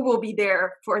who will be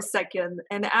there for a second,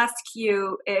 and ask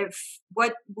you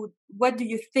what do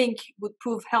you think would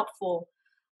prove helpful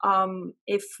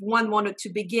if one wanted to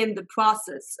begin the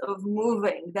process of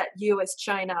moving that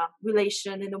U.S.-China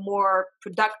relation in a more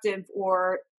productive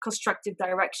or constructive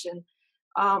direction?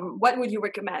 What would you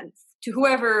recommend to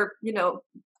whoever,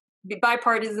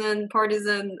 bipartisan,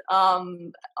 partisan,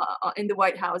 in the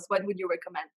White House? What would you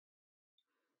recommend?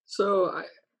 So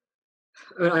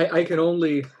I can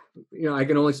only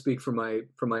speak for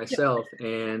myself,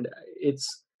 and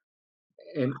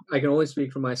I can only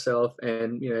speak for myself,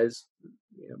 and as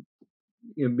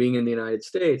being in the United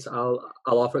States, I'll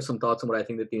offer some thoughts on what I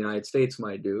think that the United States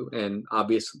might do, and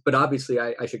obviously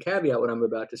I should caveat what I'm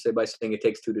about to say by saying it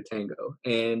takes two to tango,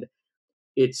 and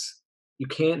you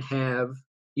can't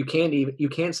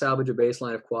salvage a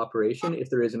baseline of cooperation if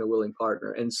there isn't a willing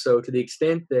partner. And so to the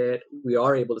extent that we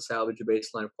are able to salvage a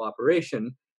baseline of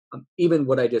cooperation, even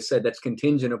what I just said, that's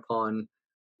contingent upon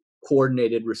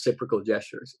coordinated reciprocal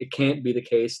gestures. It can't be the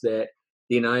case that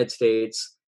the United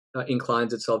States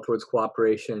inclines itself towards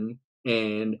cooperation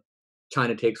and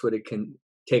China takes what it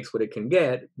can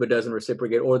get, but doesn't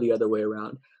reciprocate, or the other way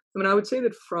around. I would say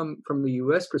that from the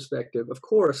U.S. perspective, of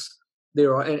course,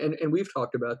 there are, and we've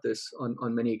talked about this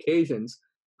on many occasions.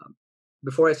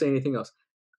 Before I say anything else,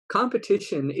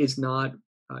 competition is not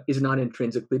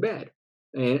intrinsically bad,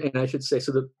 and I should say,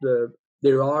 so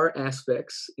there are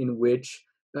aspects in which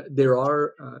there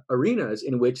are arenas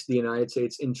in which the United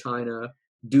States and China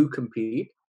do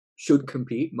compete, should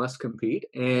compete, must compete,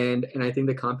 and I think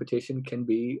the competition can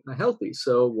be healthy.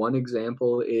 So one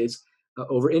example is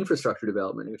over infrastructure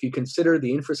development. If you consider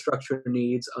the infrastructure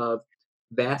needs of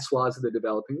vast swaths of the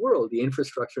developing world, the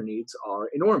infrastructure needs are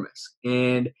enormous.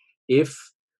 And if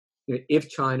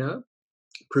China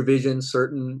provisions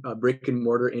certain brick and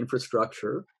mortar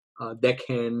infrastructure that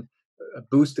can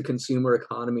boost the consumer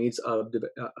economies of the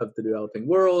developing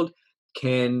world,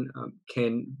 can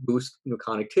boost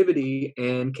connectivity,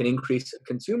 and can increase a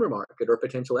consumer market or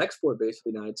potential export base of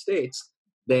the United States,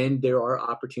 then there are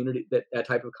opportunities that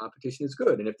type of competition is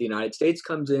good. And if the United States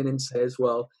comes in and says,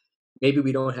 well, maybe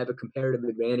we don't have a comparative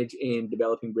advantage in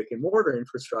developing brick and mortar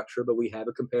infrastructure, but we have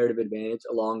a comparative advantage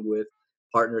along with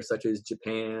partners such as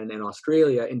Japan and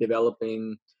Australia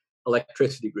in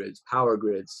electricity grids, power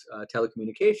grids,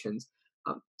 telecommunications.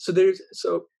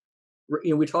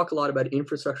 We talk a lot about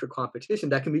infrastructure competition.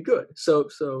 That can be good. So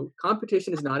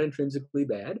competition is not intrinsically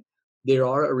bad. There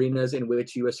are arenas in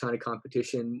which U.S.-China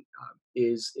competition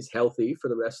is healthy for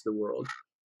the rest of the world.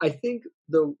 I think,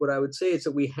 though, what I would say is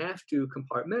that we have to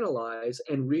compartmentalize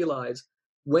and realize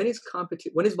when is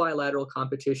bilateral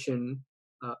competition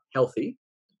healthy,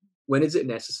 when is it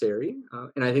necessary,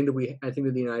 and I think that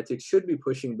the United States should be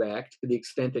pushing back to the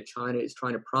extent that China is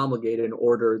trying to promulgate an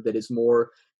order that is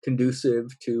more conducive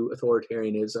to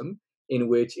authoritarianism, in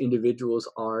which individuals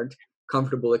aren't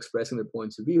comfortable expressing their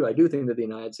points of view. I do think that the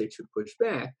United States should push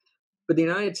back. But the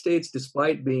United States,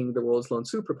 despite being the world's lone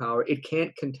superpower, it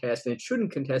can't contest and it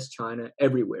shouldn't contest China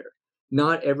everywhere.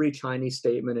 Not every Chinese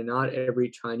statement and not every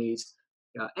Chinese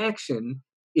action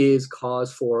is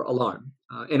cause for alarm.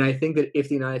 And I think that if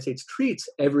the United States treats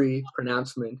every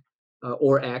pronouncement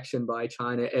or action by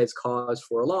China as cause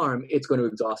for alarm, it's going to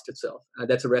exhaust itself.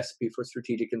 That's a recipe for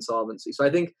strategic insolvency. So I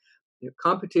think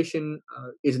competition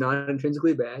is not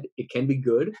intrinsically bad. It can be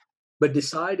good, but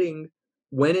deciding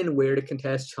when and where to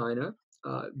contest China,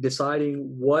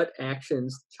 deciding what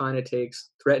actions China takes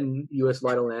threaten U.S.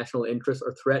 vital national interests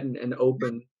or threaten an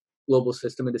open global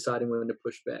system, and deciding when to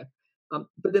push back.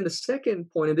 But then the second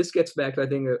point, and this gets back to, I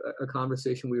think, a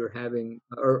conversation we were having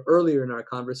or earlier in our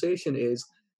conversation, is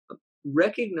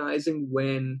recognizing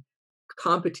when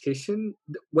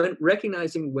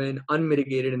recognizing when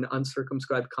unmitigated and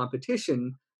uncircumscribed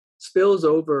competition spills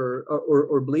over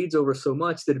or bleeds over so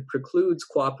much that it precludes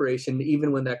cooperation,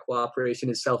 even when that cooperation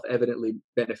is self-evidently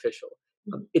beneficial.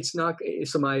 It's not.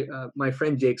 So my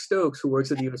friend Jake Stokes, who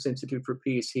works at the U.S. Institute for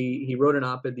Peace, he wrote an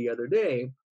op-ed the other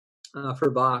day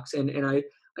for Vox, and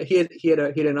he had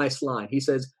a nice line. He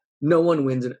says, "No one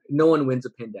wins a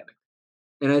pandemic,"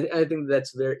 and I think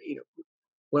that's very,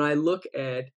 when I look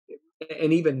at,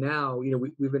 and even now,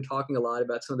 we've been talking a lot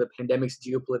about some of the pandemic's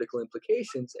geopolitical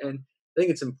implications, and I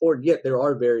think it's important. Yet there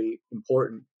are very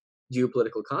important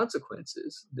geopolitical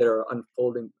consequences that are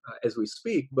unfolding as we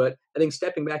speak. But I think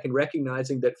stepping back and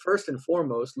recognizing that first and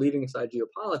foremost, leaving aside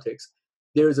geopolitics,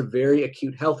 there is a very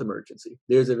acute health emergency.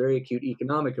 There's a very acute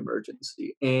economic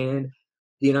emergency, and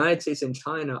the United States and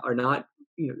China are not.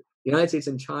 The United States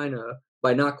and China,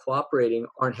 by not cooperating,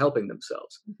 aren't helping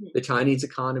themselves. Mm-hmm. The Chinese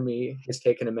economy has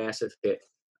taken a massive hit.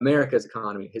 America's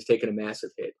economy has taken a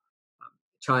massive hit.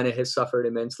 China has suffered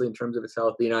immensely in terms of its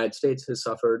health. The United States has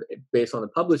suffered, based on the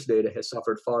published data, has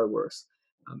suffered far worse.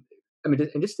 And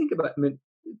just think about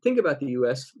the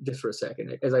U.S. just for a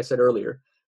second. As I said earlier,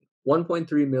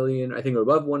 1.3 million, I think, or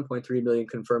above 1.3 million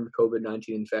confirmed COVID-19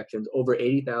 infections, over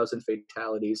 80,000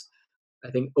 fatalities.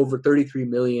 I think over 33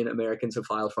 million Americans have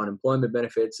filed for unemployment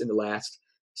benefits in the last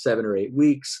 7 or 8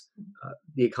 weeks.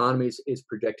 The economy is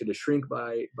projected to shrink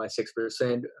by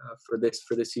 6%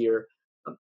 for this year.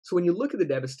 So when you look at the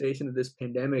devastation that this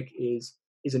pandemic is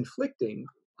inflicting,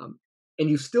 and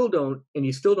you still don't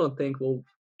think, well,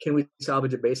 can we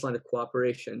salvage a baseline of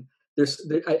cooperation?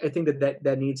 I think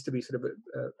that needs to be sort of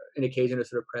an occasion to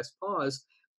sort of press pause,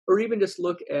 or even just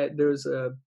look at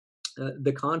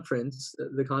the conference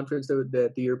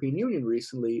that the European Union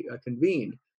recently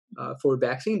convened for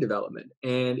vaccine development,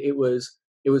 and it was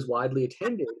widely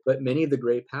attended, but many of the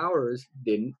great powers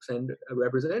didn't send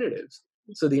representatives.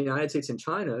 So the United States and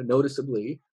China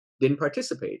noticeably didn't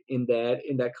participate in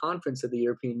that conference that the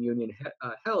European Union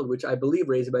held, which I believe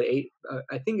raised about $8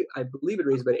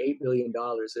 billion,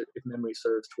 if memory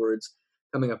serves, towards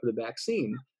coming up with a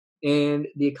vaccine. And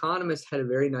The Economist had a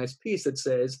very nice piece that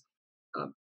says,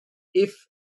 if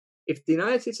the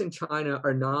United States and China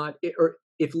are not, or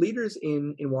if leaders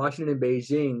in Washington and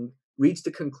Beijing reach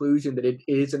the conclusion that it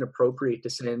isn't appropriate to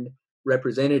send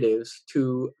representatives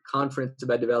to a conference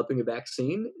about developing a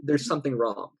vaccine, there's something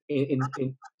wrong in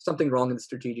the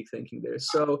strategic thinking there.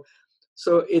 So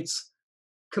it's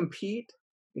compete.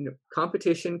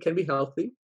 Competition can be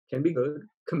healthy, can be good.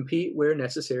 Compete where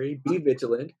necessary. Be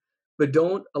vigilant, but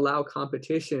don't allow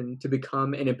competition to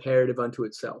become an imperative unto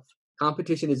itself.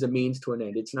 Competition is a means to an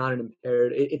end. It's not an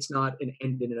imperative. It's not an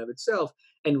end in and of itself.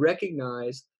 And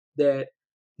recognize that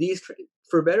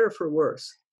for better or for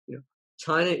worse,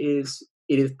 China is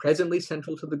presently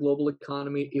central to the global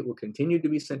economy. It will continue to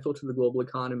be central to the global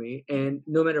economy. And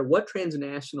no matter what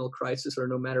transnational crisis or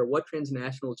no matter what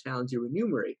transnational challenge you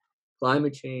enumerate,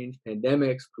 climate change,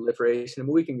 pandemics, proliferation,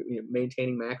 we can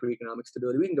maintaining macroeconomic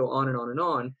stability. We can go on and on and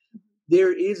on.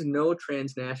 There is no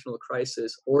transnational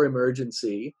crisis or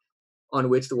emergency on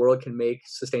which the world can make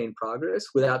sustained progress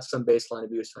without some baseline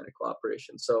of U.S.-China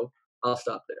cooperation. So I'll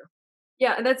stop there.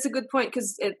 Yeah, and that's a good point,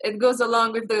 because it goes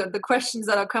along with the questions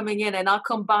that are coming in, and I'll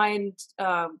combine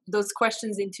those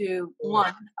questions into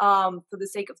one for the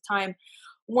sake of time.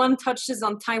 One touches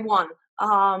on Taiwan.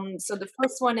 So the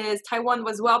first one is, Taiwan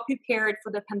was well prepared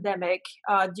for the pandemic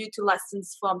due to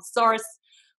lessons from SARS,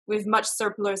 with much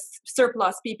surplus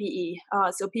PPE.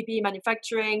 So PPE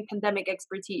manufacturing, pandemic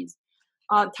expertise.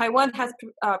 Taiwan has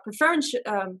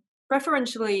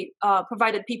preferentially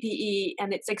provided PPE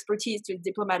and its expertise to its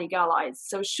diplomatic allies.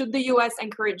 So should the U.S.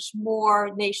 encourage more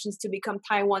nations to become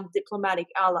Taiwan's diplomatic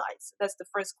allies? That's the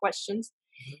first question.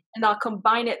 Mm-hmm. And I'll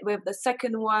combine it with the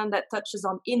second one that touches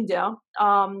on India.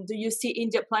 Do you see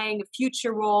India playing a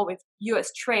future role with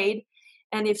U.S. trade?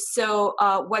 And if so,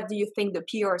 what do you think the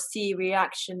PRC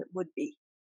reaction would be?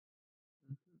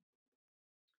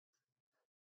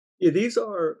 Yeah, these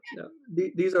are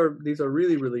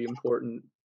really really important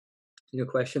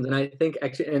questions, and I think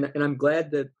actually, and I'm glad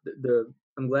that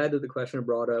the questioner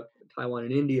brought up Taiwan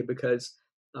and India because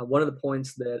one of the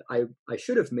points that I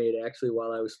should have made actually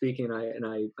while I was speaking,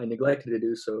 I neglected to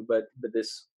do so, but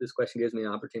this question gives me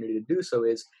an opportunity to do so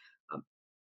is um,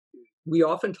 we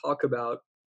often talk about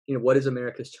what is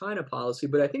America's China policy,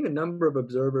 but I think a number of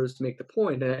observers make the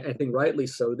point, and I think rightly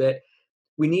so, that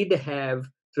we need to have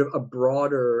sort of a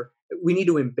broader we need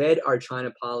to embed our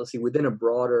China policy within a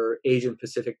broader Asian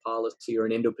Pacific policy or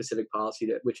an Indo-Pacific policy,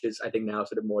 which is, I think, now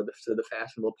sort of more the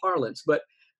fashionable parlance. But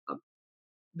um,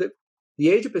 the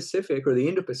Asia Pacific or the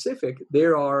Indo-Pacific,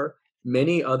 there are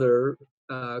many other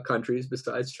countries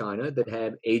besides China that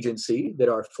have agency, that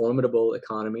are formidable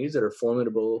economies, that are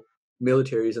formidable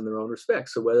militaries in their own respect.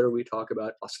 So whether we talk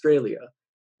about Australia,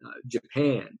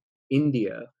 Japan,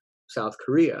 India, South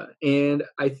Korea. And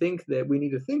I think that we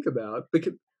need to think about,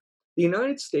 because the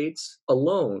United States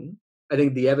alone, I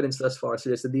think the evidence thus far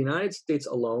suggests that the United States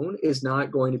alone is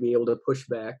not going to be able to push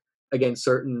back against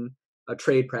certain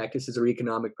trade practices or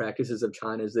economic practices of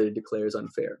China's that it declares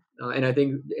unfair. And I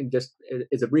think, and just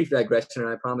as a brief digression, and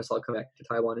I promise I'll come back to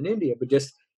Taiwan and India, but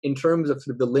just in terms of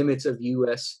sort of the limits of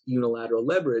U.S. unilateral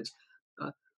leverage,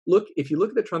 if you look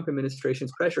at the Trump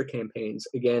administration's pressure campaigns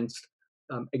against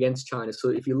China. So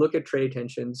if you look at trade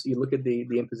tensions, you look at the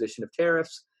imposition of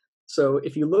tariffs. So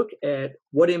if you look at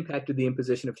what impact did the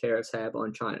imposition of tariffs have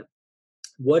on China,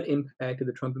 what impact did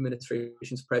the Trump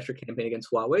administration's pressure campaign against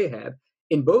Huawei have?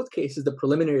 In both cases, the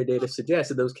preliminary data suggests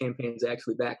that those campaigns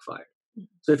actually backfired.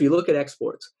 So if you look at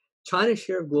exports, China's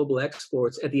share of global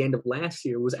exports at the end of last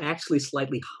year was actually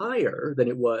slightly higher than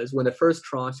it was when the first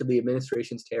tranche of the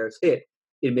administration's tariffs hit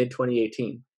in mid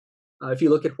 2018. If you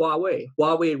look at Huawei,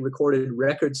 Huawei recorded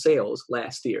record sales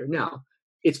last year. Now,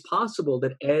 it's possible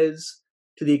that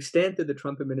to the extent that the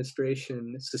Trump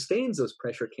administration sustains those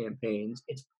pressure campaigns,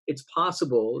 it's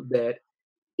possible that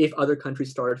if other countries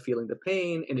start feeling the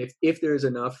pain, and if there's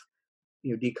enough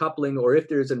decoupling, or if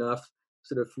there's enough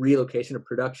sort of relocation of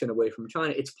production away from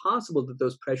China, it's possible that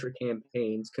those pressure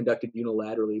campaigns conducted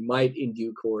unilaterally might in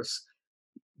due course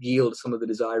yield some of the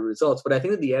desired results. But I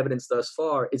think that the evidence thus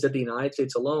far is that the United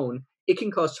States alone, it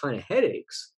can cause China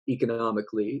headaches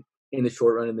economically in the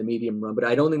short run and the medium run. But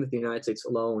I don't think that the United States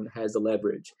alone has the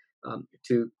leverage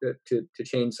to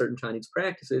change certain Chinese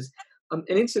practices. And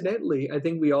incidentally, I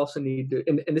think we also need to,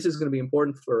 and this is going to be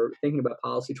important for thinking about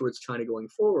policy towards China going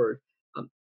forward.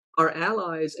 Our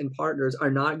allies and partners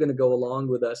are not going to go along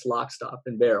with us lock, stock,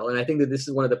 and barrel. And I think that this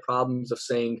is one of the problems of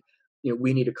saying,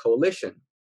 we need a coalition.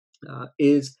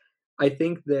 Is I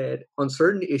think that on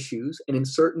certain issues and in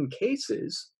certain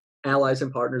cases, allies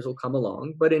and partners will come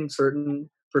along, but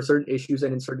for certain issues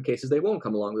and in certain cases, they won't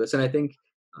come along with us. And I think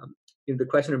the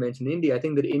questioner mentioned India. I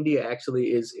think that India actually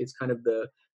is kind of the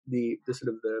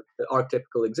sort of the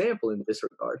archetypical example in this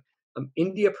regard.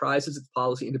 India prizes its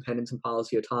policy independence and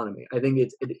policy autonomy. I think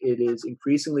it is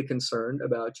increasingly concerned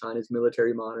about China's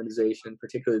military modernization,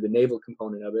 particularly the naval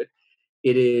component of it.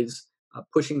 It is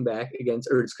pushing back against,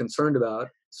 or it's concerned about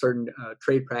certain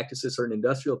trade practices, certain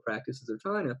industrial practices of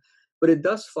China, but it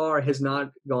thus far has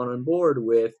not gone on board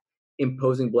with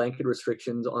imposing blanket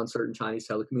restrictions on certain Chinese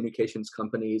telecommunications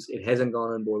companies. It hasn't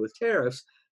gone on board with tariffs,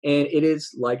 and it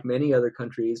is, like many other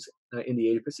countries in the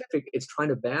Asia Pacific, it's trying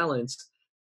to balance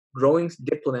growing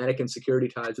diplomatic and security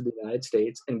ties with the United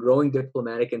States and growing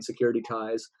diplomatic and security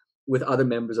ties with other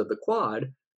members of the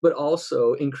Quad, but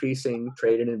also increasing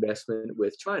trade and investment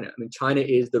with China. I mean, China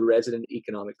is the resident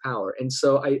economic power. And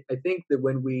so I think that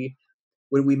when we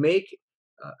make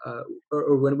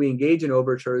or when we engage in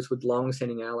overtures with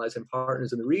longstanding allies and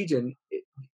partners in the region, it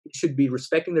should be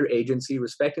respecting their agency,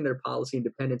 respecting their policy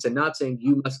independence, and not saying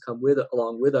you must come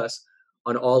along with us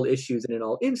on all issues and in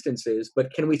all instances,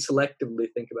 but can we selectively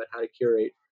think about how to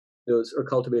curate those or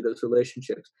cultivate those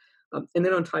relationships? And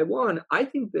then on Taiwan, I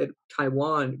think that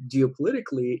Taiwan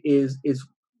geopolitically is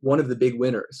one of the big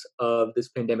winners of this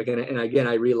pandemic. And again,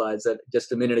 I realize that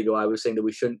just a minute ago I was saying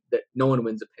that no one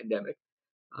wins a pandemic.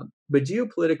 But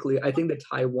geopolitically, I think that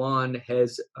Taiwan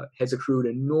has accrued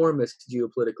enormous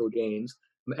geopolitical gains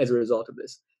as a result of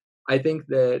this. I think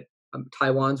that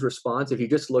Taiwan's response, if you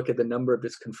just look at the number of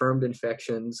just confirmed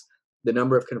infections, the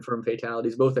number of confirmed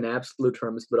fatalities, both in absolute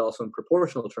terms, but also in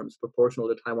proportional terms, proportional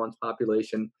to Taiwan's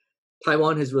population,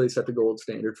 Taiwan has really set the gold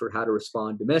standard for how to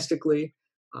respond domestically.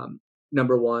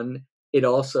 Number one, it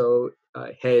also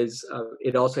has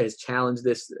challenged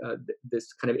this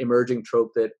kind of emerging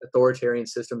trope that authoritarian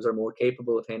systems are more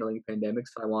capable of handling pandemics.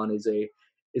 Taiwan is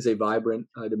a vibrant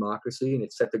democracy, and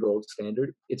it's set the gold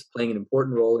standard. It's playing an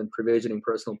important role in provisioning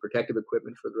personal protective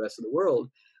equipment for the rest of the world.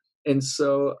 And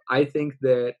so I think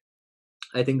that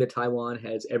Taiwan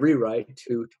has every right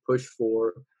to push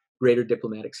for greater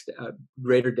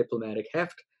greater diplomatic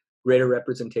heft, greater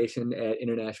representation at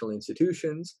international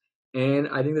institutions, and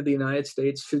I think that the United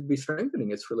States should be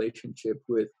strengthening its relationship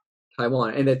with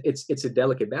Taiwan, and that it's a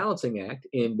delicate balancing act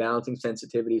in balancing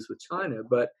sensitivities with China.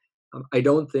 But I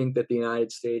don't think that the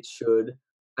United States should.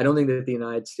 I don't think that the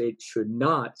United States should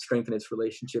not strengthen its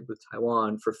relationship with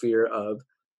Taiwan for fear of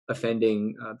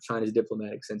offending China's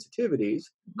diplomatic sensitivities.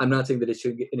 I'm not saying that it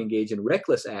should engage in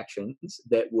reckless actions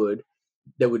that would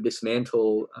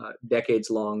dismantle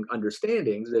decades-long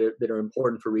understandings that are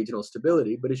important for regional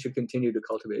stability, but it should continue to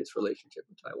cultivate its relationship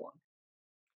with Taiwan.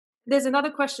 There's another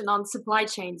question on supply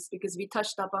chains because we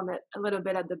touched up on it a little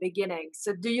bit at the beginning.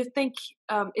 So, do you think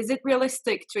is it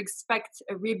realistic to expect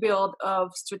a rebuild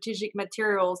of strategic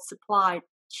materials supply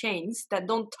chains that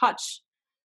don't touch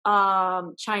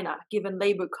China, given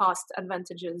labor cost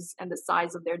advantages and the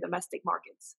size of their domestic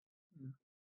markets?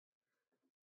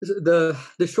 The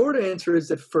short answer is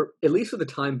that for at least for the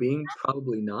time being,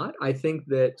 probably not. I think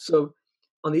that so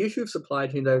on the issue of supply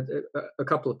chains, a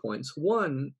couple of points.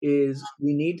 One is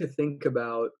we need to think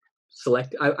about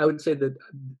select. I would say that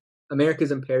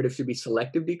America's imperative should be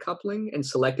selective decoupling and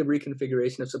selective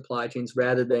reconfiguration of supply chains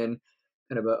rather than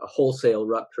kind of a wholesale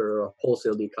rupture or a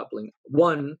wholesale decoupling.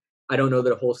 One, I don't know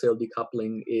that a wholesale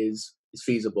decoupling is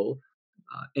feasible.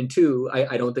 And two,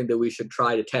 I don't think that we should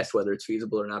try to test whether it's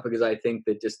feasible or not, because I think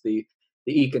that just the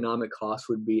economic cost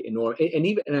would be enormous.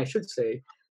 And I should say,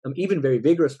 even very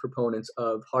vigorous proponents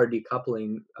of hard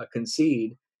decoupling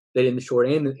concede that in the short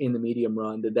and in the medium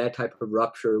run, that type of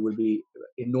rupture would be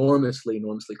enormously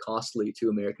costly to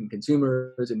American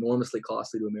consumers, enormously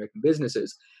costly to American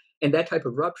businesses. And that type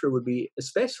of rupture would be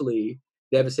especially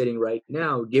devastating right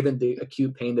now, given the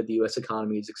acute pain that the U.S.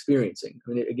 economy is experiencing.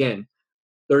 I mean, again,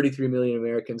 33 million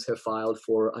Americans have filed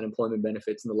for unemployment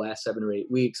benefits in the last 7 or 8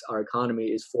 weeks. Our economy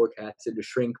is forecasted to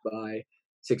shrink by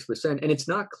 6%. And it's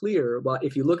not clear, but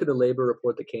if you look at the labor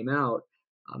report that came out,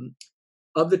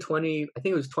 of the 20, I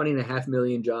think it was 20.5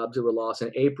 million jobs that were lost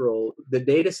in April, the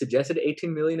data suggested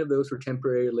 18 million of those were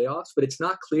temporary layoffs. But it's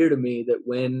not clear to me that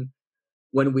when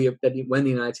the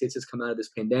United States has come out of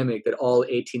this pandemic, that all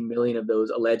 18 million of those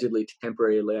allegedly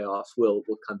temporary layoffs will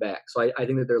come back. So I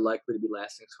think that they're likely to be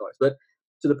lasting scars. But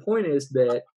so the point is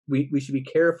that we should be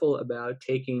careful about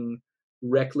taking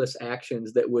reckless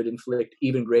actions that would inflict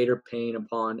even greater pain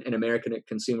upon an American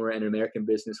consumer and an American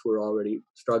business who are already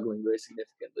struggling very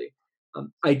significantly.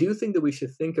 I do think that we should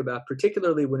think about,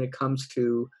 particularly when it comes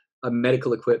to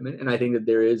medical equipment, and I think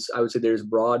that I would say there's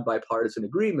broad bipartisan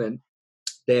agreement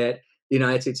that the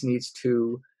United States needs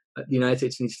to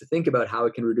think about how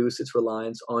it can reduce its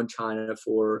reliance on China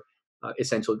for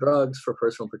essential drugs, for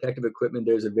personal protective equipment.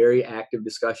 There's a very active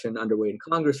discussion underway in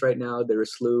Congress right now. There's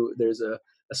a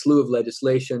slew of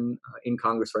legislation in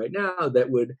Congress right now that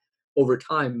would, over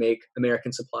time, make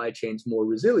American supply chains more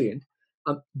resilient.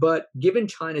 But given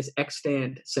China's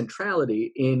extant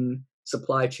centrality in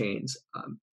supply chains,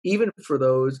 even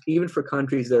for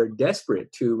countries that are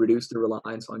desperate to reduce their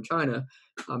reliance on China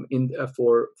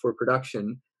for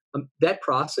production, that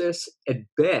process, at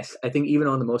best, I think, even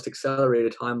on the most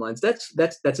accelerated timelines,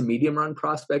 that's a medium run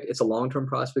prospect. It's a long term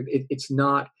prospect. It's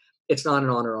not an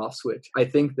on or off switch. I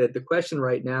think that the question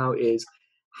right now is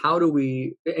how do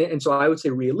we? And so I would say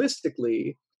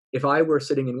realistically, if I were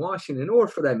sitting in Washington, or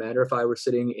for that matter, if I were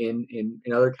sitting in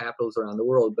other capitals around the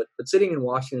world, but sitting in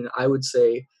Washington, I would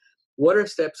say, what are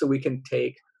steps that we can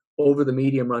take over the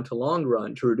medium run to long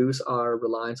run to reduce our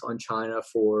reliance on China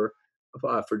for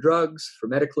drugs, for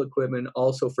medical equipment,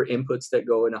 also for inputs that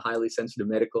go into highly sensitive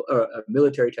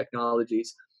military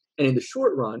technologies, and in the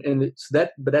short run,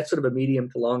 but that's sort of a medium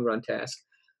to long run task.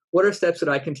 What are steps that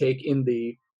I can take in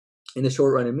the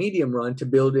short run and medium run to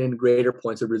build in greater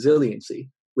points of resiliency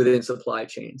within supply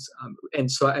chains?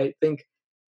 And so I think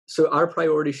our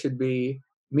priority should be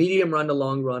medium run to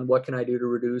long run. What can I do to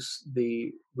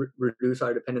reduce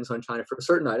our dependence on China for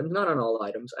certain items, not on all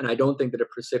items? And I don't think that a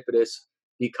precipitous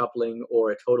decoupling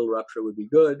or a total rupture would be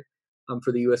good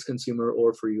for the U.S. consumer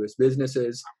or for U.S.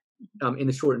 businesses. In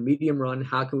the short and medium run,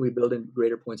 how can we build in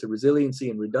greater points of resiliency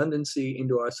and redundancy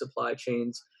into our supply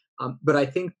chains? But I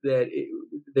think that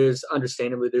there's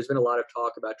been a lot of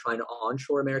talk about trying to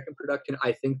onshore American production.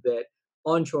 I think that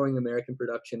onshoring American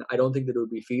production, I don't think that it would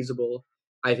be feasible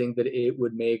I think that it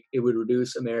would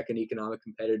reduce American economic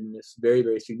competitiveness very,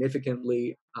 very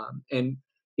significantly, and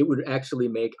it would actually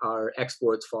make our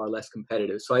exports far less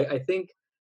competitive. So I think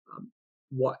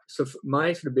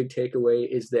my sort of big takeaway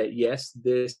is that yes,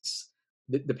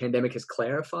 the pandemic has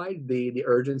clarified the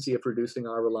urgency of reducing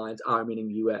our reliance, our meaning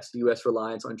the U.S.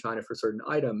 reliance on China for certain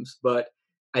items. But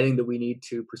I think that we need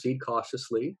to proceed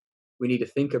cautiously. We need to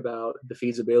think about the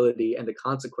feasibility and the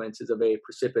consequences of a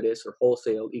precipitous or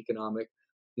wholesale economic,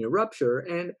 rupture,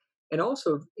 and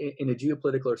also in a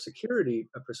geopolitical or security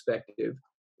perspective.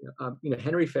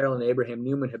 Henry Farrell and Abraham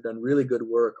Newman have done really good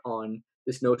work on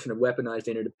this notion of weaponized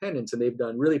interdependence, and they've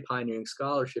done really pioneering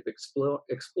scholarship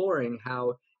exploring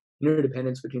how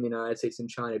interdependence between the United States and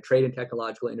China, trade and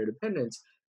technological interdependence,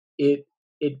 it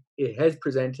has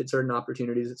presented certain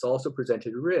opportunities. It's also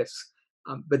presented risks.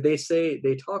 But they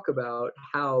talk about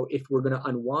how if we're going to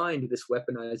unwind this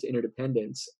weaponized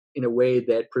interdependence in a way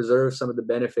that preserves some of the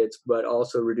benefits, but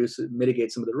also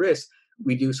mitigates some of the risks,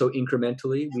 we do so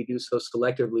incrementally, we do so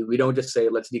selectively. We don't just say,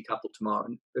 let's decouple tomorrow,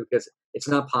 because it's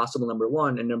not possible, number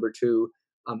one. And number two,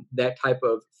 that type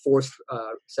of forced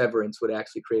severance would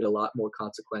actually create a lot more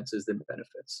consequences than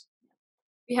benefits.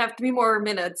 We have 3 more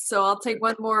minutes, so I'll take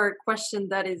one more question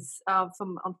that is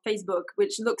from on Facebook,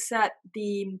 which looks at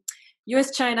the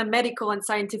U.S.-China medical and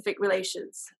scientific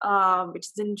relations, which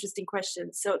is an interesting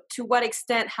question. So to what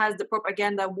extent has the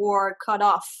propaganda war cut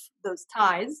off those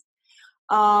ties?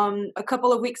 A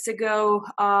couple of weeks ago,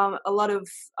 a lot of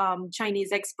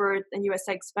Chinese experts and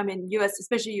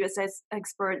especially U.S.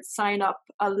 experts signed up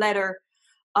a letter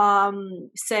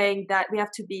saying that we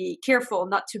have to be careful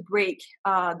not to break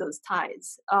those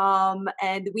ties.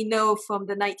 And we know from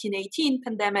the 1918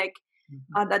 pandemic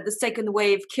that the second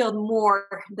wave killed more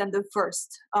than the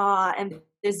first. And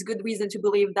there's good reason to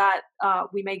believe that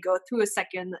we may go through a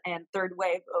second and third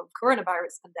wave of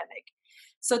coronavirus pandemic.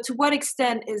 So to what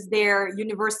extent is there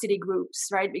university groups,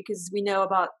 right? Because we know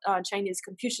about Chinese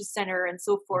Confucius Center and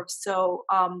so forth. So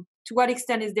to what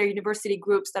extent is there university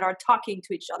groups that are talking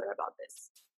to each other about this?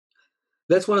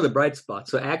 That's one of the bright spots.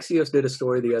 So Axios did a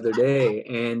story the other day,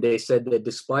 and they said that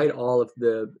despite all of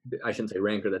I shouldn't say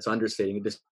rancor, that's understating,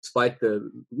 despite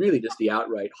really just the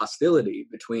outright hostility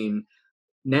between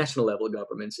national level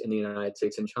governments in the United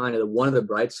States and China, one of the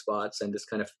bright spots, and this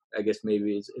kind of, I guess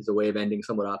maybe is a way of ending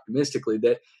somewhat optimistically,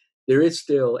 that there is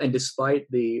still, and despite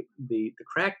the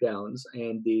crackdowns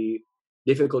and the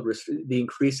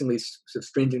increasingly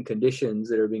stringent conditions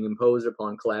that are being imposed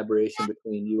upon collaboration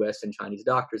between U.S. and Chinese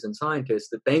doctors and scientists,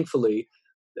 that thankfully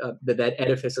that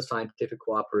edifice of scientific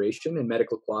cooperation and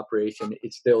medical cooperation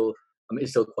is still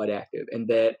quite active, and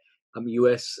that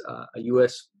U.S.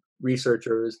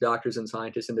 researchers, doctors, and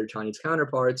scientists and their Chinese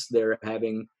counterparts, they're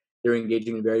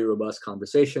engaging in very robust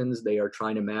conversations. They are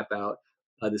trying to map out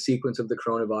the sequence of the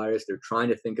coronavirus. They're trying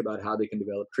to think about how they can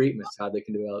develop treatments, how they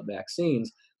can develop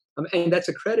vaccines. And that's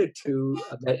a credit to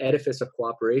that edifice of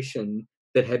cooperation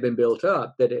that had been built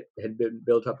up,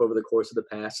 over the course of the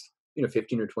past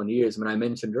 15 or 20 years. I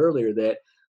mentioned earlier that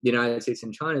the United States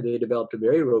and China, they developed a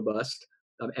very robust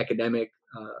academic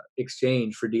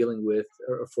exchange for dealing with,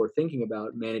 or for thinking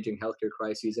about managing healthcare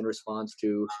crises in response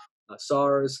to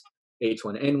SARS,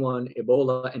 H1N1,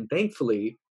 Ebola, and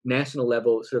thankfully, national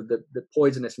level, sort of the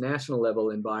poisonous national level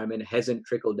environment hasn't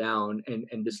trickled down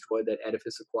and destroyed that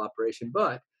edifice of cooperation.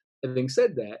 But having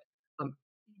said that,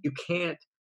 you can't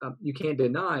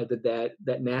deny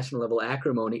that national level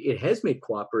acrimony, it has made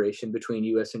cooperation between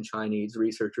U.S. and Chinese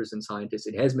researchers and scientists.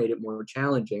 It has made it more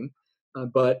challenging,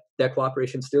 but that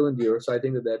cooperation still endures. So I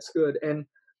think that that's good. And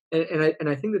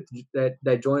I think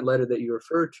that joint letter that you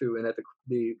referred to, and that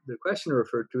the questioner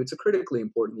referred to, it's a critically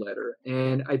important letter.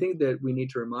 And I think that we need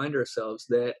to remind ourselves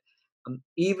that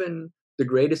even the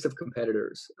greatest of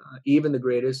competitors, even the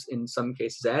greatest, in some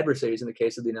cases, adversaries, in the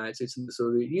case of the United States and the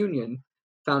Soviet Union,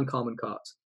 found common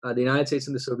cause. The United States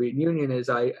and the Soviet Union,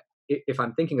 if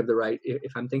I'm thinking of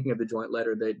the joint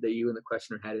letter that you and the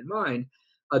questioner had in mind,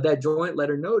 that joint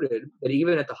letter noted that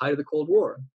even at the height of the Cold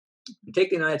War, take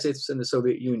the United States and the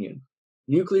Soviet Union,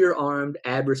 nuclear-armed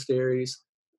adversaries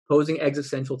posing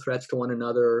existential threats to one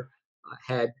another,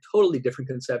 had totally different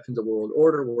conceptions of world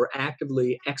order, were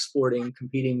actively exporting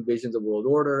competing visions of world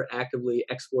order, actively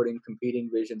exporting competing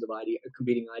visions of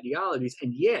competing ideologies,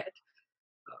 and yet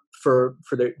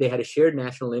they had a shared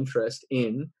national interest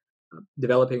in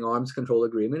developing arms control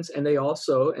agreements, and they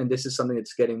also, and this is something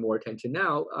that's getting more attention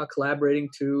now, collaborating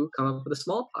to come up with a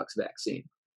smallpox vaccine.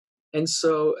 And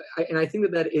so, I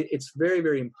think that it's very,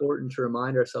 very important to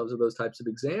remind ourselves of those types of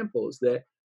examples, that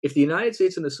if the United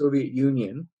States and the Soviet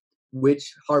Union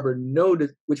which harbor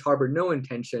no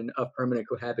intention of permanent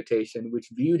cohabitation, which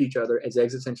viewed each other as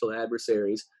existential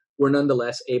adversaries, were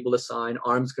nonetheless able to sign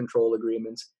arms control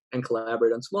agreements and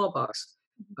collaborate on smallpox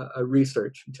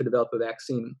research to develop a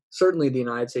vaccine. Certainly, the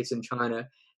United States and China,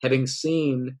 having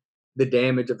seen the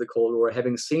damage of the Cold War,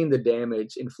 having seen the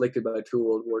damage inflicted by two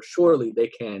world wars, surely they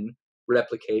can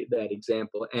replicate that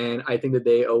example. And I think that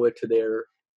they owe it to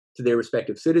their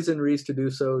respective citizenries to do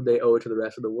so. They owe it to the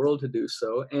rest of the world to do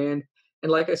so. And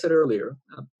like I said earlier,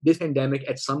 this pandemic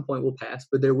at some point will pass,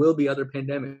 but there will be other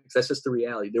pandemics. That's just the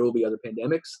reality. There will be other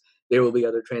pandemics. There will be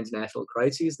other transnational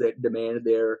crises that demand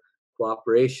their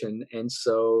cooperation. And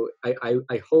so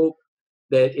I hope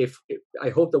that I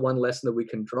hope the one lesson that we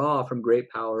can draw from great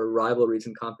power, rivalries,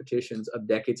 and competitions of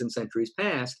decades and centuries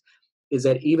past is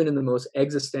that even in the most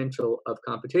existential of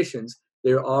competitions,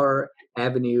 there are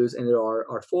avenues and there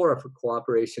are fora for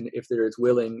cooperation if there is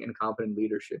willing and competent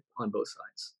leadership on both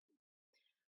sides.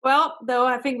 Well, though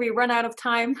I think we run out of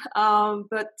time,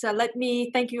 but let me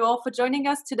thank you all for joining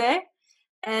us today.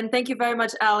 And thank you very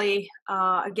much, Ali,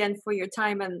 again, for your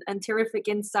time and terrific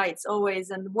insights always.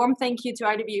 And warm thank you to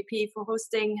IWP for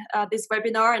hosting this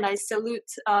webinar. And I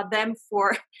salute them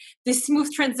for this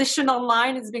smooth transition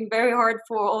online. It's been very hard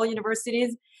for all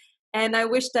universities. And I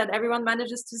wish that everyone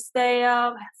manages to stay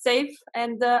safe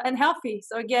and healthy.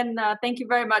 So again, thank you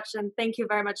very much. And thank you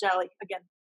very much, Ali, again.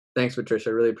 Thanks, Patricia.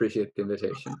 I really appreciate the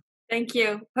invitation. Thank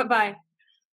you. Bye-bye.